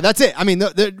 yeah, that's it. I mean,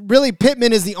 really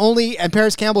Pittman is the only, and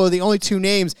Paris Campbell are the only 2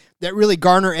 names that really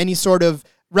garner any sort of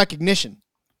recognition.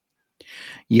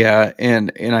 Yeah,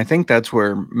 and I think that's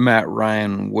where Matt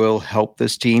Ryan will help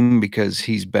this team because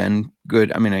he's been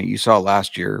good. I mean, you saw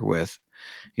last year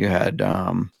you had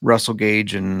Russell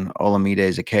Gage and Olamide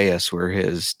Zaccheaus were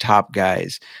his top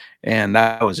guys, and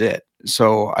that was it.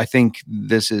 So I think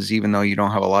this is, even though you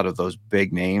don't have a lot of those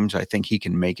big names, I think he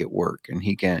can make it work, and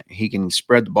he can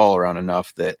spread the ball around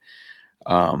enough that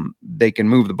they can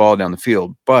move the ball down the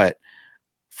field. But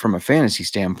from a fantasy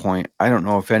standpoint, I don't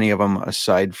know if any of them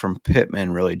aside from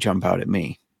Pittman really jump out at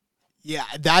me. Yeah,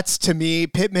 that's, to me,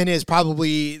 Pittman is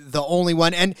probably the only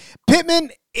one. And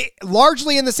Pittman,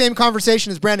 largely in the same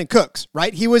conversation as Brandon Cooks,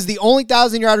 right? He was the only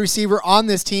 1,000-yard receiver on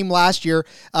this team last year.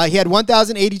 He had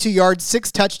 1,082 yards,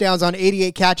 6 touchdowns on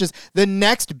 88 catches. The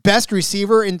next best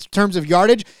receiver in terms of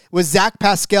yardage was Zach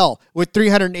Pascal with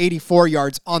 384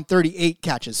 yards on 38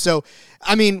 catches. So,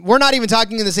 I mean, we're not even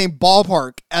talking in the same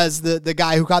ballpark as the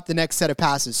guy who got the next set of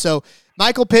passes. So,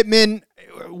 Michael Pittman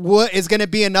is going to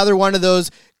be another one of those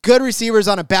good receivers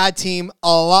on a bad team, a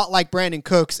lot like Brandon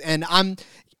Cooks, and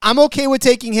I'm okay with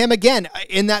taking him again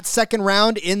in that second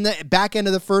round, in the back end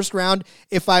of the first round,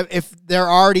 if there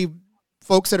are already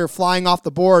folks that are flying off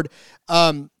the board.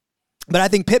 But I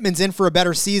think Pittman's in for a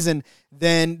better season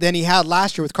than he had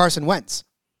last year with Carson Wentz.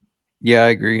 Yeah, I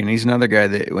agree, and he's another guy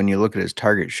that when you look at his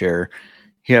target share,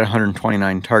 he had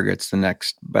 129 targets. The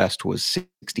next best was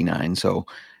 69, so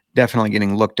definitely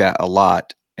getting looked at a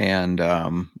lot. And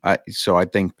I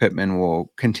think Pittman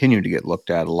will continue to get looked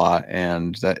at a lot.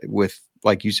 And that with,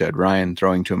 like you said, Ryan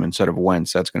throwing to him instead of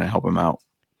Wentz, that's going to help him out.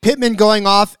 Pittman going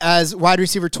off as wide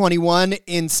receiver 21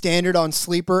 in standard on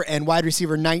Sleeper and wide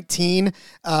receiver 19 in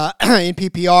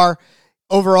PPR.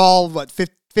 Overall,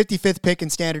 55th pick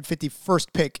in standard, 51st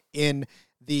pick in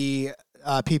the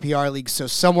PPR league. So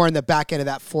somewhere in the back end of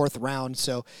that 4th round.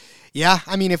 So, yeah,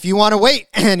 I mean, if you want to wait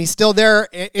and he's still there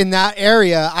in that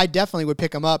area, I definitely would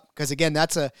pick him up because, again,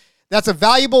 that's a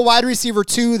valuable wide receiver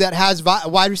 2 that has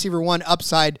wide receiver 1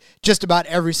 upside just about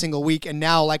every single week. And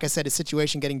now, like I said, his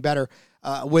situation getting better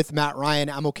with Matt Ryan.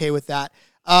 I'm okay with that.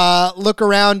 Look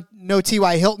around, no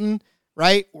T.Y. Hilton,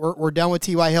 right? We're done with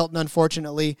T.Y. Hilton,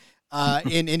 unfortunately,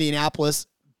 in Indianapolis.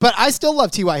 But I still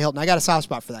love T.Y. Hilton. I got a soft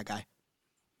spot for that guy.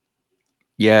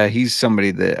 Yeah, he's somebody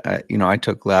that I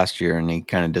took last year, and he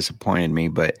kind of disappointed me.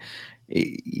 But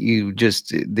you just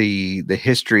the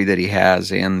history that he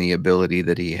has and the ability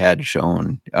that he had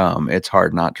shown, it's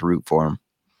hard not to root for him.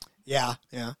 Yeah,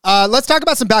 yeah. Let's talk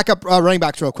about some backup running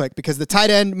backs real quick, because the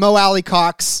tight end, Mo Alley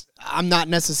Cox, I'm not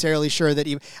necessarily sure that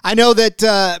I know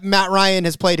that Matt Ryan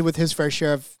has played with his fair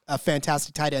share of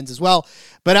fantastic tight ends as well,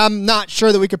 but I'm not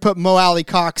sure that we could put Mo Alley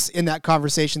Cox in that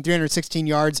conversation. 316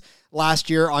 yards last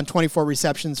year on 24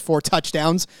 receptions, 4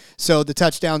 touchdowns. So the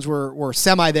touchdowns were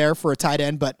semi there for a tight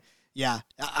end, but yeah.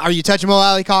 Are you touching Mo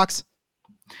Alley Cox?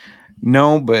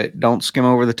 No, but don't skim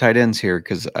over the tight ends here,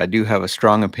 because I do have a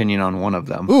strong opinion on one of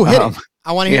them. Ooh, hit it.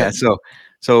 I want to hear it.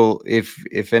 So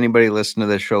if anybody listened to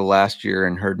this show last year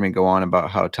and heard me go on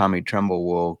about how Tommy Tremble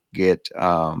will get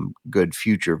good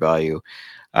future value,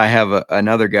 I have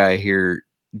another guy here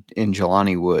in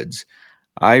Jelani Woods.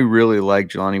 I really like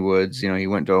Jelani Woods. He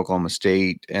went to Oklahoma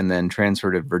State and then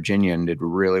transferred to Virginia and did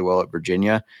really well at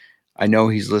Virginia. I know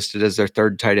he's listed as their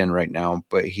third tight end right now,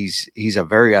 but he's a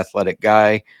very athletic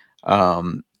guy.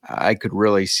 I could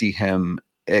really see him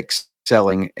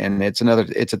excelling, and it's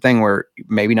a thing where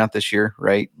maybe not this year,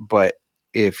 right? But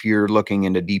if you're looking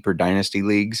into deeper dynasty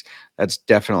leagues, that's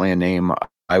definitely a name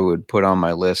I would put on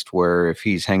my list, where if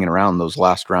he's hanging around those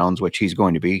last rounds, which he's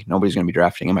going to be, nobody's going to be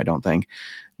drafting him, I don't think,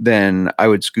 then I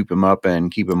would scoop him up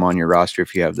and keep him on your roster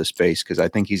if you have the space, because I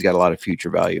think he's got a lot of future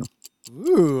value.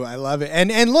 Ooh, I love it.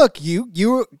 And look,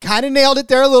 you kind of nailed it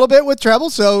there a little bit with Treble,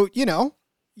 so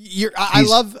I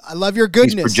love your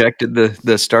goodness. He's projected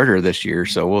the starter this year,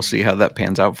 so we'll see how that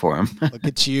pans out for him. Look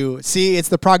at you. See, it's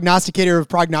the prognosticator of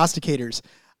prognosticators.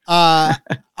 All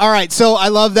right, so I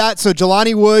love that. So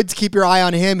Jelani Woods, keep your eye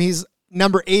on him. He's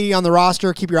number 80 on the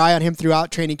roster. Keep your eye on him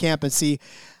throughout training camp and see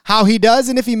how he does,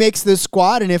 and if he makes this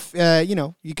squad, and if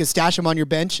you can stash him on your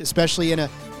bench, especially in a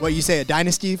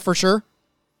dynasty for sure.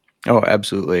 Oh,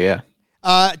 absolutely, yeah.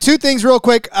 2 things real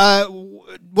quick.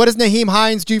 What does Nyheim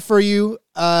Hines do for you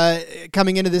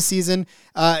coming into this season?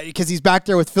 Because he's back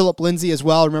there with Philip Lindsay as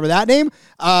well. Remember that name?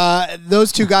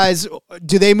 Those 2 guys,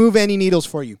 do they move any needles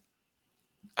for you?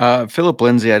 Philip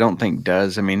Lindsay, I don't think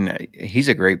does. I mean, he's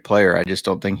a great player. I just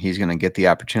don't think he's going to get the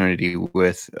opportunity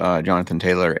with Jonathan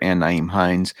Taylor and Nyheim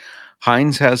Hines.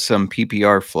 Hines has some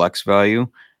PPR flex value.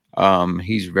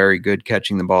 He's very good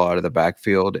catching the ball out of the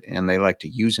backfield, and they like to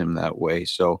use him that way.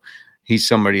 So he's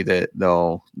somebody that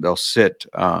they'll sit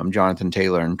Jonathan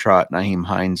Taylor and trot Nyheim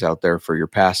Hines out there for your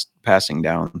passing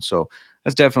down. So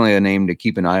that's definitely a name to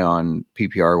keep an eye on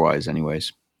PPR wise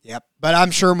anyways. Yep. But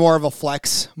I'm sure more of a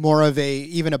flex, more of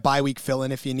even a bye week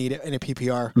fill-in if you need it in a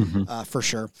PPR for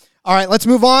sure. All right, let's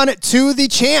move on to the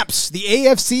champs, the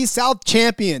AFC South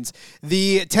champions,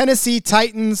 the Tennessee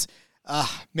Titans.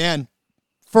 Man,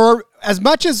 for as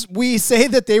much as we say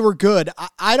that they were good,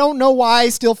 I don't know why I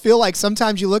still feel like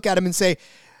sometimes you look at them and say,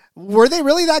 were they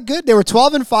really that good? They were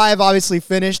 12-5, obviously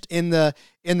finished in the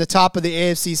top of the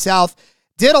AFC South.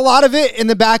 Did a lot of it in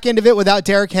the back end of it without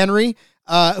Derrick Henry,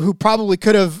 who probably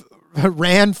could have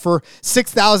ran for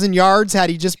 6,000 yards had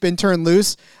he just been turned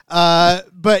loose. But,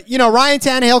 Ryan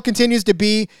Tannehill continues to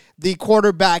be the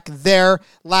quarterback there.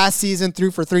 Last season threw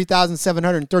for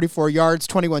 3,734 yards,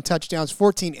 21 touchdowns,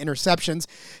 14 interceptions.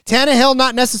 Tannehill,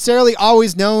 not necessarily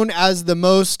always known as the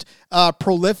most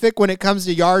prolific when it comes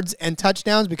to yards and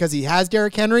touchdowns because he has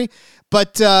Derrick Henry,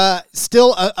 but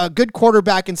still a good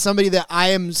quarterback and somebody that I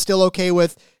am still okay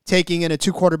with taking in a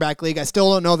 2-quarterback league. I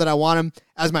still don't know that I want him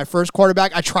as my first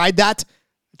quarterback. I tried that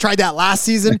last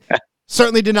season.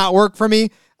 Certainly did not work for me.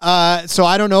 So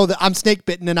I don't know that I'm snake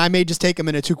bitten, and I may just take him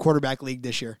in a 2-quarterback league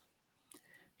this year.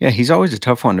 Yeah, he's always a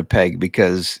tough one to peg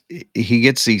because he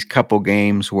gets these couple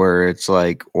games where it's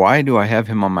like, why do I have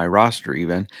him on my roster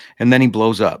even? And then he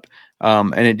blows up.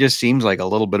 And it just seems like a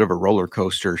little bit of a roller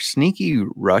coaster. Sneaky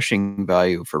rushing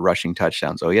value for rushing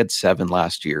touchdowns. Oh, he had 7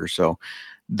 last year. So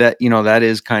that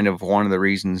is kind of one of the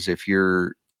reasons if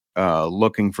you're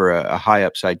looking for a high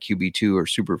upside QB2 or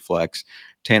super flex,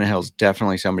 Tannehill's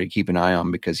definitely somebody to keep an eye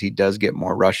on because he does get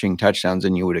more rushing touchdowns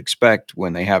than you would expect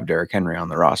when they have Derrick Henry on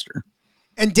the roster.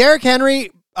 And Derrick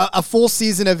Henry, a full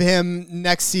season of him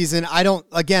next season, I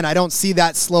don't see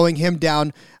that slowing him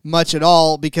down much at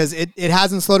all because it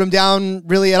hasn't slowed him down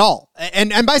really at all.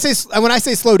 And when I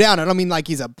say slow down, I don't mean like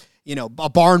he's a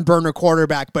barn burner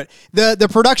quarterback, but the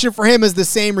production for him is the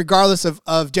same regardless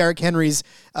of Derrick Henry's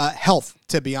health,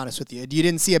 to be honest with you. You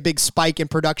didn't see a big spike in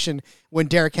production when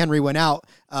Derrick Henry went out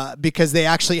because they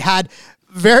actually had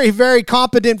very, very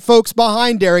competent folks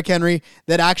behind Derrick Henry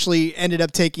that actually ended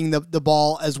up taking the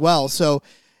ball as well. So,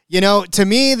 to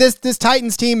me, this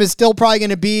Titans team is still probably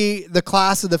going to be the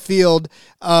class of the field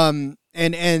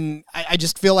And I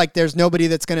just feel like there's nobody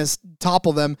that's going to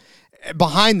topple them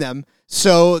behind them.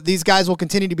 So these guys will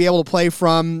continue to be able to play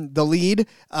from the lead.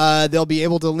 They'll be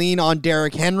able to lean on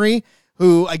Derrick Henry,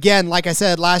 who, again, like I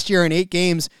said, last year in 8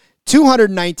 games,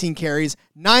 219 carries,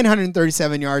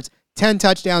 937 yards, 10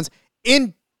 touchdowns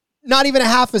in not even a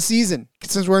half a season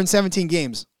since we're in 17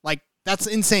 games. Like, that's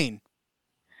insane.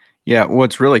 Yeah,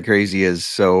 what's really crazy is,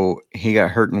 so he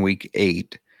got hurt in week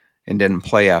 8 and didn't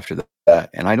play after that.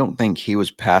 And I don't think he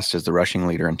was passed as the rushing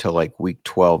leader until like week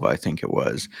 12, I think it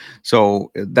was.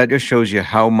 So that just shows you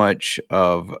how much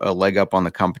of a leg up on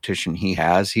the competition he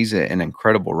has. He's an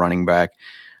incredible running back.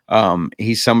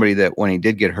 He's somebody that when he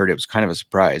did get hurt, it was kind of a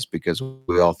surprise because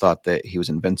we all thought that he was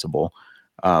invincible.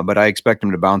 But I expect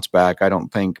him to bounce back. I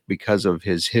don't think because of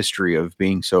his history of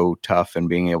being so tough and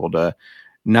being able to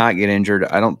not get injured,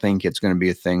 I don't think it's going to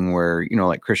be a thing where,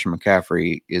 like Christian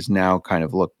McCaffrey is now kind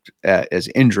of looked at as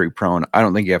injury prone. I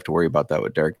don't think you have to worry about that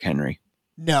with Derrick Henry.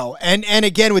 No. And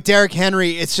again, with Derrick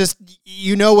Henry, it's just,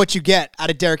 what you get out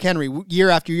of Derrick Henry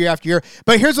year after year after year.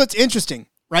 But here's what's interesting,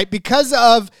 right? Because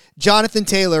of Jonathan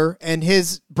Taylor and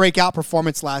his breakout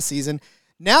performance last season,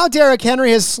 now Derrick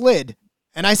Henry has slid.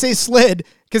 And I say slid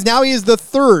because now he is the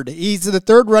third. He's the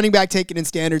third running back taken in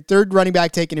standard, third running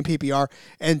back taken in PPR,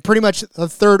 and pretty much the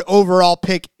third overall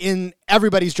pick in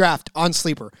everybody's draft on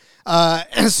Sleeper.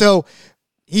 So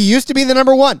he used to be the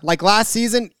number 1. Like last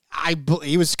season,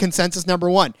 he was consensus number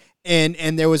 1,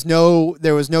 and there was no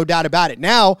doubt about it.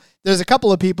 Now there's a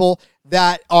couple of people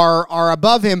that are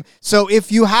above him. So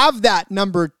if you have that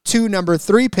number 2, number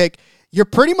 3 pick, you're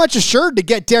pretty much assured to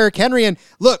get Derrick Henry. And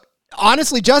look,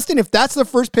 honestly, Justin, if that's the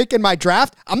first pick in my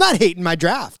draft, I'm not hating my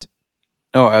draft.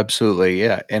 Oh, absolutely.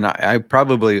 Yeah. And I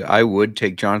would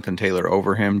take Jonathan Taylor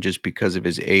over him just because of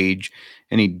his age,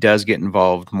 and he does get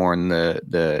involved more in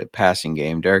the passing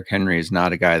game. Derrick Henry is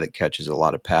not a guy that catches a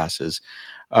lot of passes.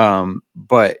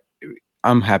 But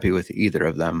I'm happy with either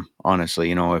of them,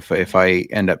 honestly. If I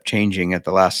end up changing at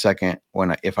the last second,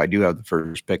 if I do have the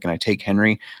first pick and I take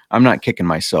Henry, I'm not kicking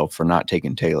myself for not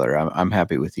taking Taylor. I'm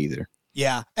happy with either.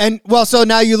 Yeah. And well, so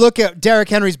now you look at Derrick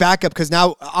Henry's backup, because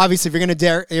now obviously if you're going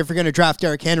to draft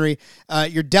Derrick Henry,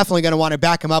 you're definitely going to want to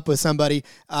back him up with somebody.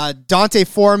 Dante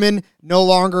Foreman no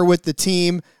longer with the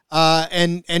team.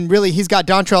 And really he's got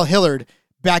Dontrell Hillard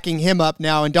backing him up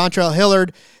now. And Dontrell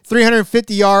Hillard,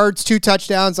 350 yards, 2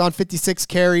 touchdowns on 56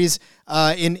 carries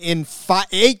in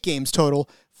 8 games total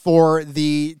for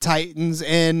the Titans.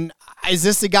 And is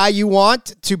this the guy you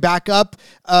want to back up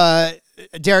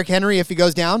Derrick Henry if he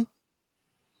goes down?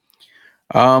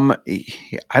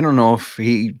 I don't know if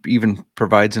he even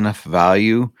provides enough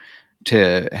value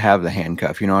to have the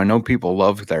handcuff. I know people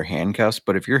love their handcuffs,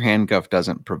 but if your handcuff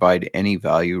doesn't provide any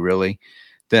value really,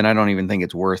 then I don't even think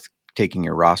it's worth taking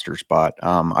your roster spot.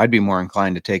 I'd be more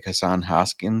inclined to take Hassan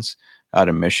Haskins out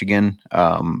of Michigan.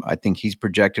 I think he's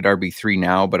projected RB3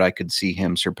 now, but I could see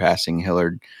him surpassing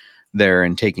Hillard there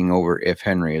and taking over if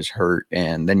Henry is hurt.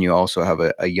 And then you also have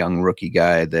a young rookie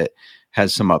guy that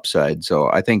has some upside.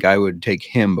 So I think I would take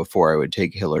him before I would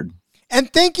take Hillard. And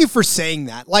thank you for saying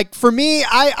that. Like, for me,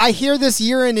 I hear this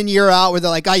year in and year out where they're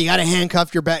like, oh, you got to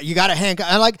handcuff your bet. You got to handcuff.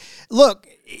 I'm like, look,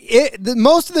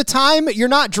 most of the time you're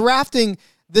not drafting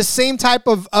the same type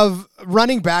of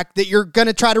running back that you're going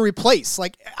to try to replace.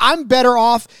 Like, I'm better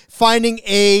off finding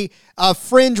a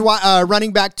fringe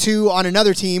running back 2 on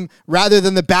another team rather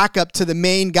than the backup to the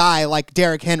main guy like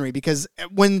Derrick Henry, because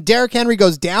when Derrick Henry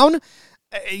goes down,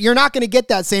 you're not going to get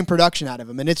that same production out of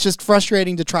him. And it's just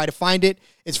frustrating to try to find it.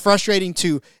 It's frustrating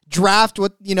to draft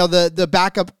with, the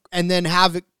backup and then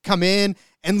have it come in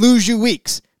and lose you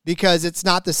weeks because it's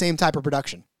not the same type of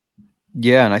production.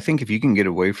 Yeah. And I think if you can get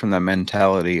away from that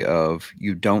mentality of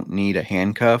you don't need a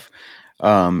handcuff,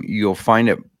 you'll find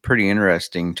it pretty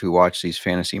interesting to watch these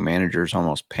fantasy managers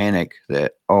almost panic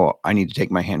that, oh, I need to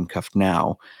take my handcuff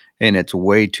now. And it's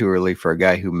way too early for a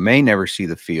guy who may never see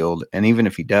the field. And even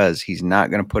if he does, he's not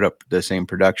going to put up the same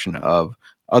production of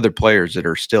other players that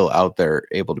are still out there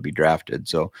able to be drafted.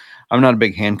 So I'm not a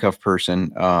big handcuff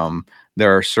person.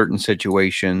 There are certain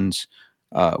situations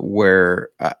where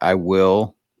I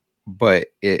will, but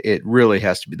it really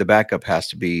has to be, the backup has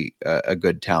to be a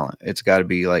good talent. It's got to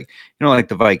be like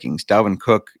the Vikings. Dalvin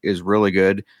Cook is really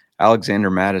good.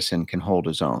 Alexander Mattison can hold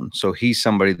his own. So he's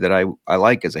somebody that I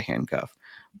like as a handcuff.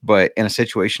 But in a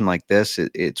situation like this,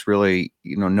 it's really,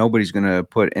 nobody's going to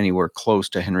put anywhere close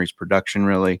to Henry's production,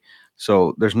 really.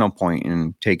 So there's no point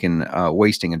in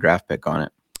wasting a draft pick on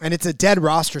it. And it's a dead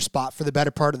roster spot for the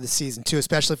better part of the season, too,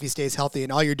 especially if he stays healthy.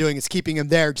 And all you're doing is keeping him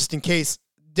there just in case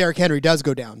Derrick Henry does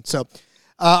go down. So,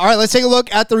 all right, let's take a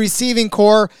look at the receiving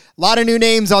core. A lot of new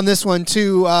names on this one,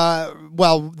 too. One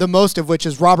the most of which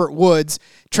is Robert Woods.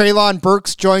 Treylon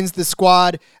Burks joins the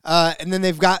squad, and then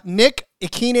they've got Nick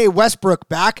Ikine Westbrook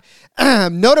back.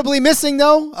 Notably missing,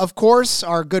 though, of course,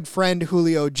 our good friend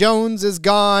Julio Jones is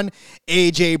gone.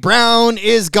 A.J. Brown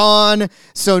is gone.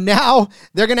 So now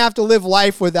they're going to have to live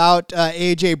life without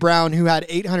A.J. Brown, who had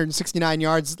 869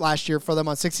 yards last year for them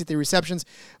on 63 receptions,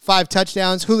 5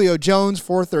 touchdowns. Julio Jones,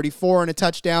 434 and a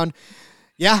touchdown.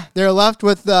 Yeah, they're left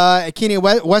with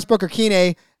Westbrook or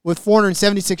Kine with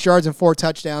 476 yards and 4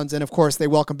 touchdowns. And, of course, they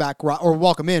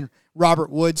welcome in Robert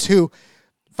Woods, who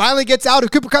finally gets out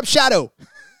of Cooper Kupp's shadow.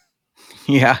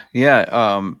 Yeah.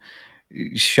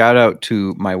 Shout out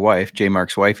to my wife, J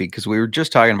Mark's wifey, because we were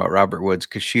just talking about Robert Woods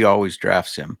because she always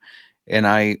drafts him, and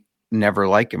I never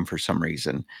like him for some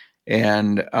reason.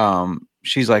 And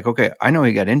she's like, okay, I know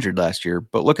he got injured last year,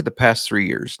 but look at the past 3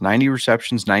 years: 90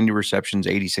 receptions,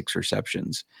 86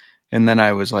 receptions. And then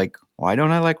I was like, why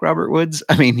don't I like Robert Woods?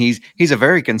 I mean, he's a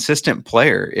very consistent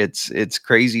player. It's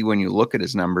crazy when you look at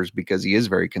his numbers because he is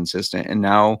very consistent. And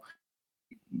now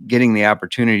getting the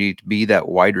opportunity to be that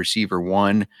wide receiver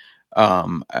one,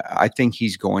 I think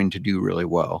he's going to do really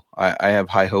well. I have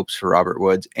high hopes for Robert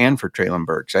Woods and for Treylon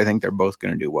Burks. I think they're both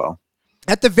going to do well.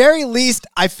 At the very least,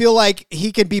 I feel like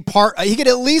he could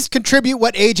at least contribute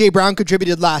what A.J. Brown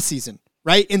contributed last season,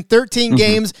 right? In 13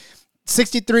 games,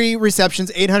 63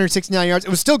 receptions, 869 yards. It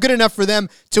was still good enough for them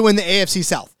to win the AFC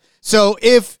South. So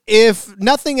if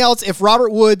nothing else, if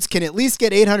Robert Woods can at least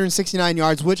get 869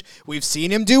 yards, which we've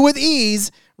seen him do with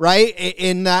ease, right,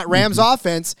 in that Rams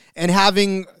offense, and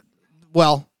having,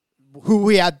 who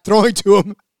we had throwing to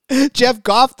him, Jeff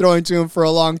Goff throwing to him for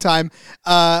a long time,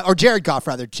 or Jared Goff,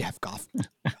 rather, Jeff Goff.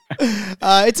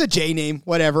 It's a J name,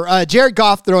 whatever. Jared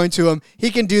Goff throwing to him.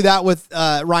 He can do that with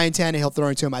Ryan Tannehill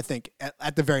throwing to him, I think,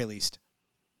 at the very least.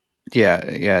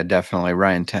 Yeah, definitely.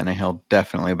 Ryan Tannehill,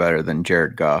 definitely better than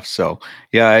Jared Goff. So,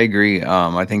 yeah, I agree.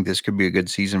 I think this could be a good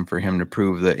season for him to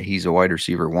prove that he's a wide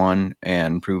receiver one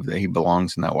and prove that he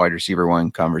belongs in that wide receiver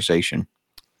one conversation.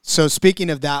 So,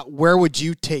 speaking of that, where would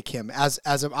you take him?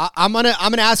 I'm gonna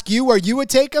ask you where you would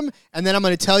take him, and then I'm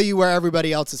gonna tell you where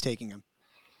everybody else is taking him.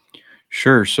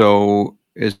 Sure. So,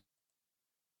 as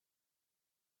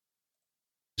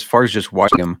far as just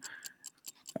watching him,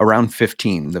 around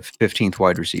 15, the 15th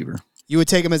wide receiver. You would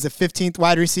take him as a 15th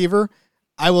wide receiver.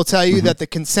 I will tell you that the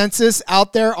consensus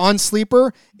out there on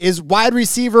Sleeper is wide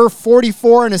receiver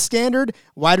 44 in a standard,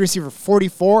 wide receiver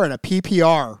 44 in a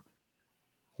PPR.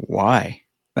 Why?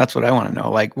 That's what I want to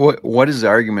know. Like, what is the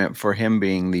argument for him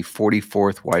being the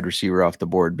 44th wide receiver off the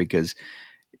board? Because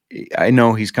I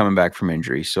know he's coming back from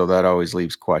injury, so that always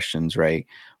leaves questions, right?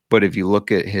 But if you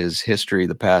look at his history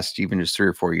the past even just 3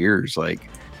 or 4 years, like,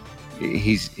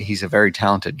 he's a very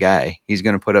talented guy. He's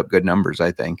going to put up good numbers,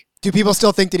 I think. Do people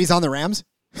still think that he's on the Rams?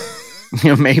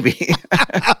 Maybe.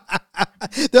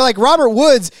 They're like, Robert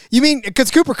Woods, you mean,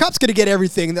 because Cooper Kupp's going to get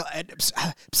everything.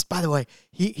 By the way,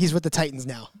 he's with the Titans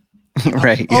now.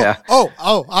 Right, yeah.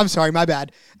 Oh, I'm sorry, my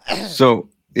bad. So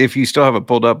if you still have it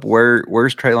pulled up,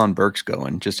 where's Treylon Burks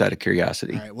going, just out of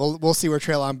curiosity? All right, we'll see where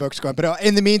Treylon Burks going. But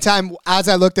in the meantime, as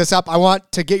I look this up, I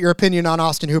want to get your opinion on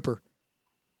Austin Hooper.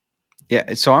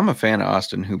 Yeah, so I'm a fan of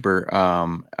Austin Hooper.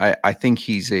 I think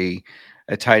he's a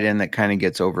tight end that kind of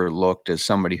gets overlooked as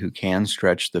somebody who can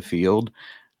stretch the field.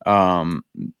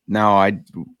 Now,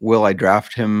 will I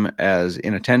draft him as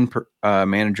in a 10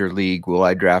 manager league? Will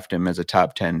I draft him as a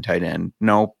top 10 tight end?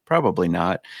 No, probably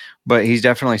not. But he's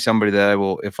definitely somebody that I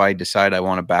will, if I decide I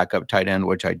want a backup tight end,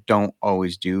 which I don't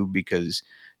always do, because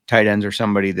tight ends are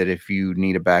somebody that if you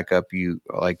need a backup, you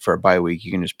like for a bye week,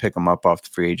 you can just pick them up off the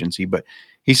free agency. But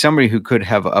he's somebody who could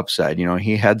have upside. You know,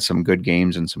 he had some good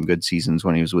games and some good seasons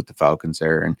when he was with the Falcons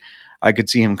there. And I could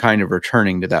see him kind of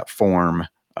returning to that form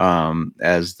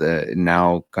as the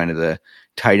now kind of the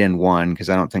tight end one, because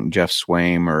I don't think Jeff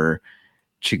Swaim or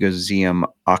Chigozie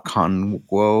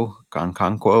Okonkwo,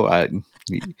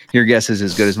 your guess is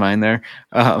as good as mine there.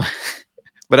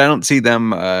 But I don't see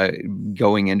them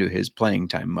going into his playing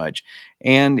time much.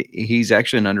 And he's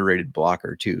actually an underrated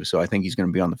blocker too. So I think he's going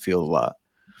to be on the field a lot.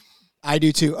 I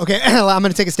do too. Okay, I'm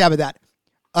going to take a stab at that.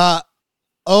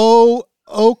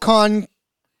 Okonkwo.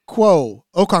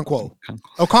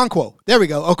 There we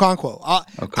go. Okonkwo.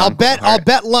 I'll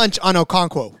bet lunch on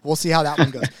Okonkwo. We'll see how that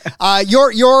one goes.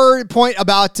 Your point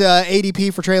about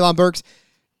ADP for Treylon Burks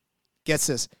gets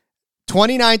this.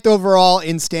 29th overall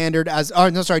in standard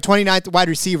 29th wide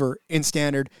receiver in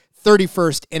standard,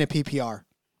 31st in a PPR.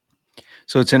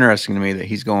 So it's interesting to me that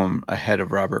he's going ahead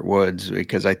of Robert Woods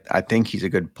because I think he's a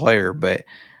good player, but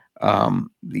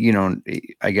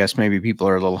I guess maybe people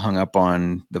are a little hung up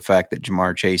on the fact that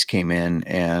Jamar Chase came in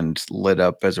and lit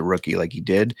up as a rookie like he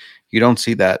did. You don't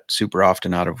see that super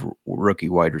often out of rookie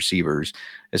wide receivers,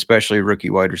 especially rookie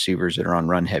wide receivers that are on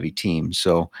run heavy teams.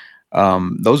 So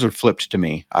those are flipped to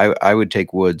me. I would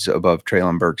take Woods above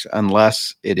Treylon Burks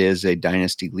unless it is a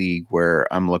dynasty league where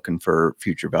I'm looking for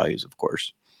future values, of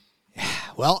course.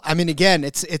 Well, I mean, again,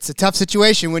 it's a tough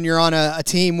situation when you're on a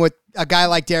team with a guy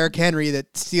like Derrick Henry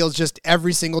that steals just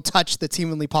every single touch that's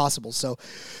humanly possible. So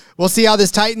we'll see how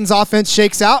this Titans offense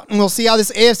shakes out, and we'll see how this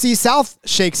AFC South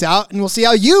shakes out, and we'll see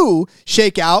how you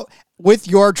shake out with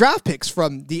your draft picks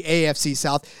from the AFC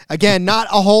South. Again, not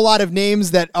a whole lot of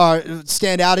names that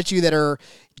stand out at you that are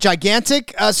gigantic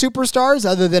superstars,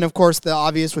 other than, of course, the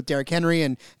obvious with Derrick Henry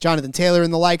and Jonathan Taylor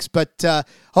and the likes. But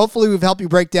hopefully we've helped you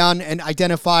break down and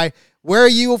identify where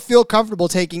you feel comfortable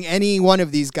taking any one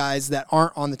of these guys that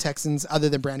aren't on the Texans other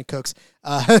than Brandon Cooks,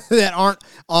 that aren't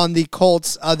on the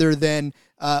Colts other than,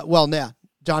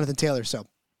 Jonathan Taylor. So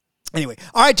anyway,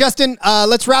 all right, Justin,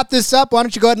 let's wrap this up. Why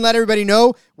don't you go ahead and let everybody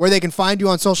know where they can find you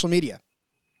on social media?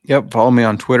 Yep, follow me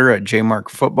on Twitter at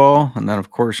JMarkFootball, and then, of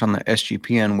course, on the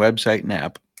SGPN website and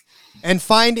app. And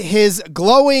find his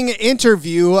glowing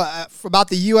interview about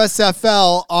the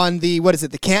USFL on the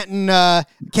Canton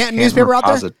newspaper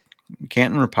out there?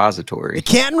 Canton Repository. The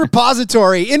Canton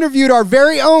Repository interviewed our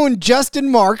very own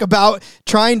Justin Mark about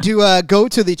trying to go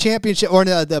to the championship or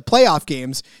the playoff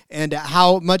games and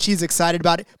how much he's excited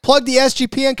about it. Plug the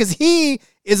SGPN because he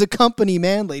is a company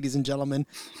man, ladies and gentlemen.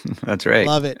 That's right.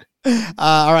 Love it.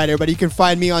 All right, everybody. You can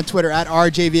find me on Twitter at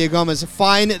RJ Villagomez.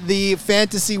 Find the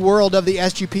fantasy world of the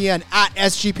SGPN at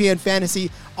SGPN Fantasy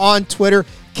on Twitter.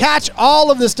 Catch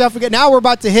all of the stuff we get. Now we're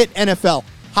about to hit NFL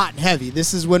hot and heavy.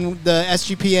 This is when the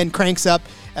SGPN cranks up.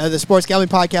 The Sports Gambling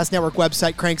Podcast Network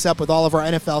website cranks up with all of our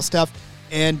NFL stuff.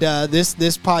 And this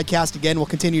podcast, again, will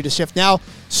continue to shift now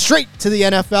straight to the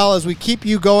NFL as we keep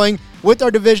you going with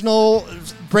our divisional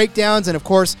breakdowns and, of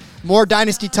course, more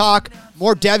Dynasty talk,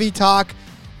 more Devy talk.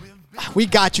 We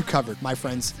got you covered, my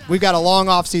friends. We've got a long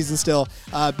off season still,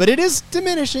 but it is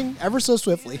diminishing ever so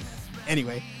swiftly.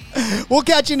 Anyway, we'll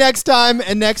catch you next time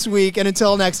and next week. And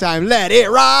until next time, let it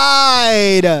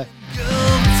ride.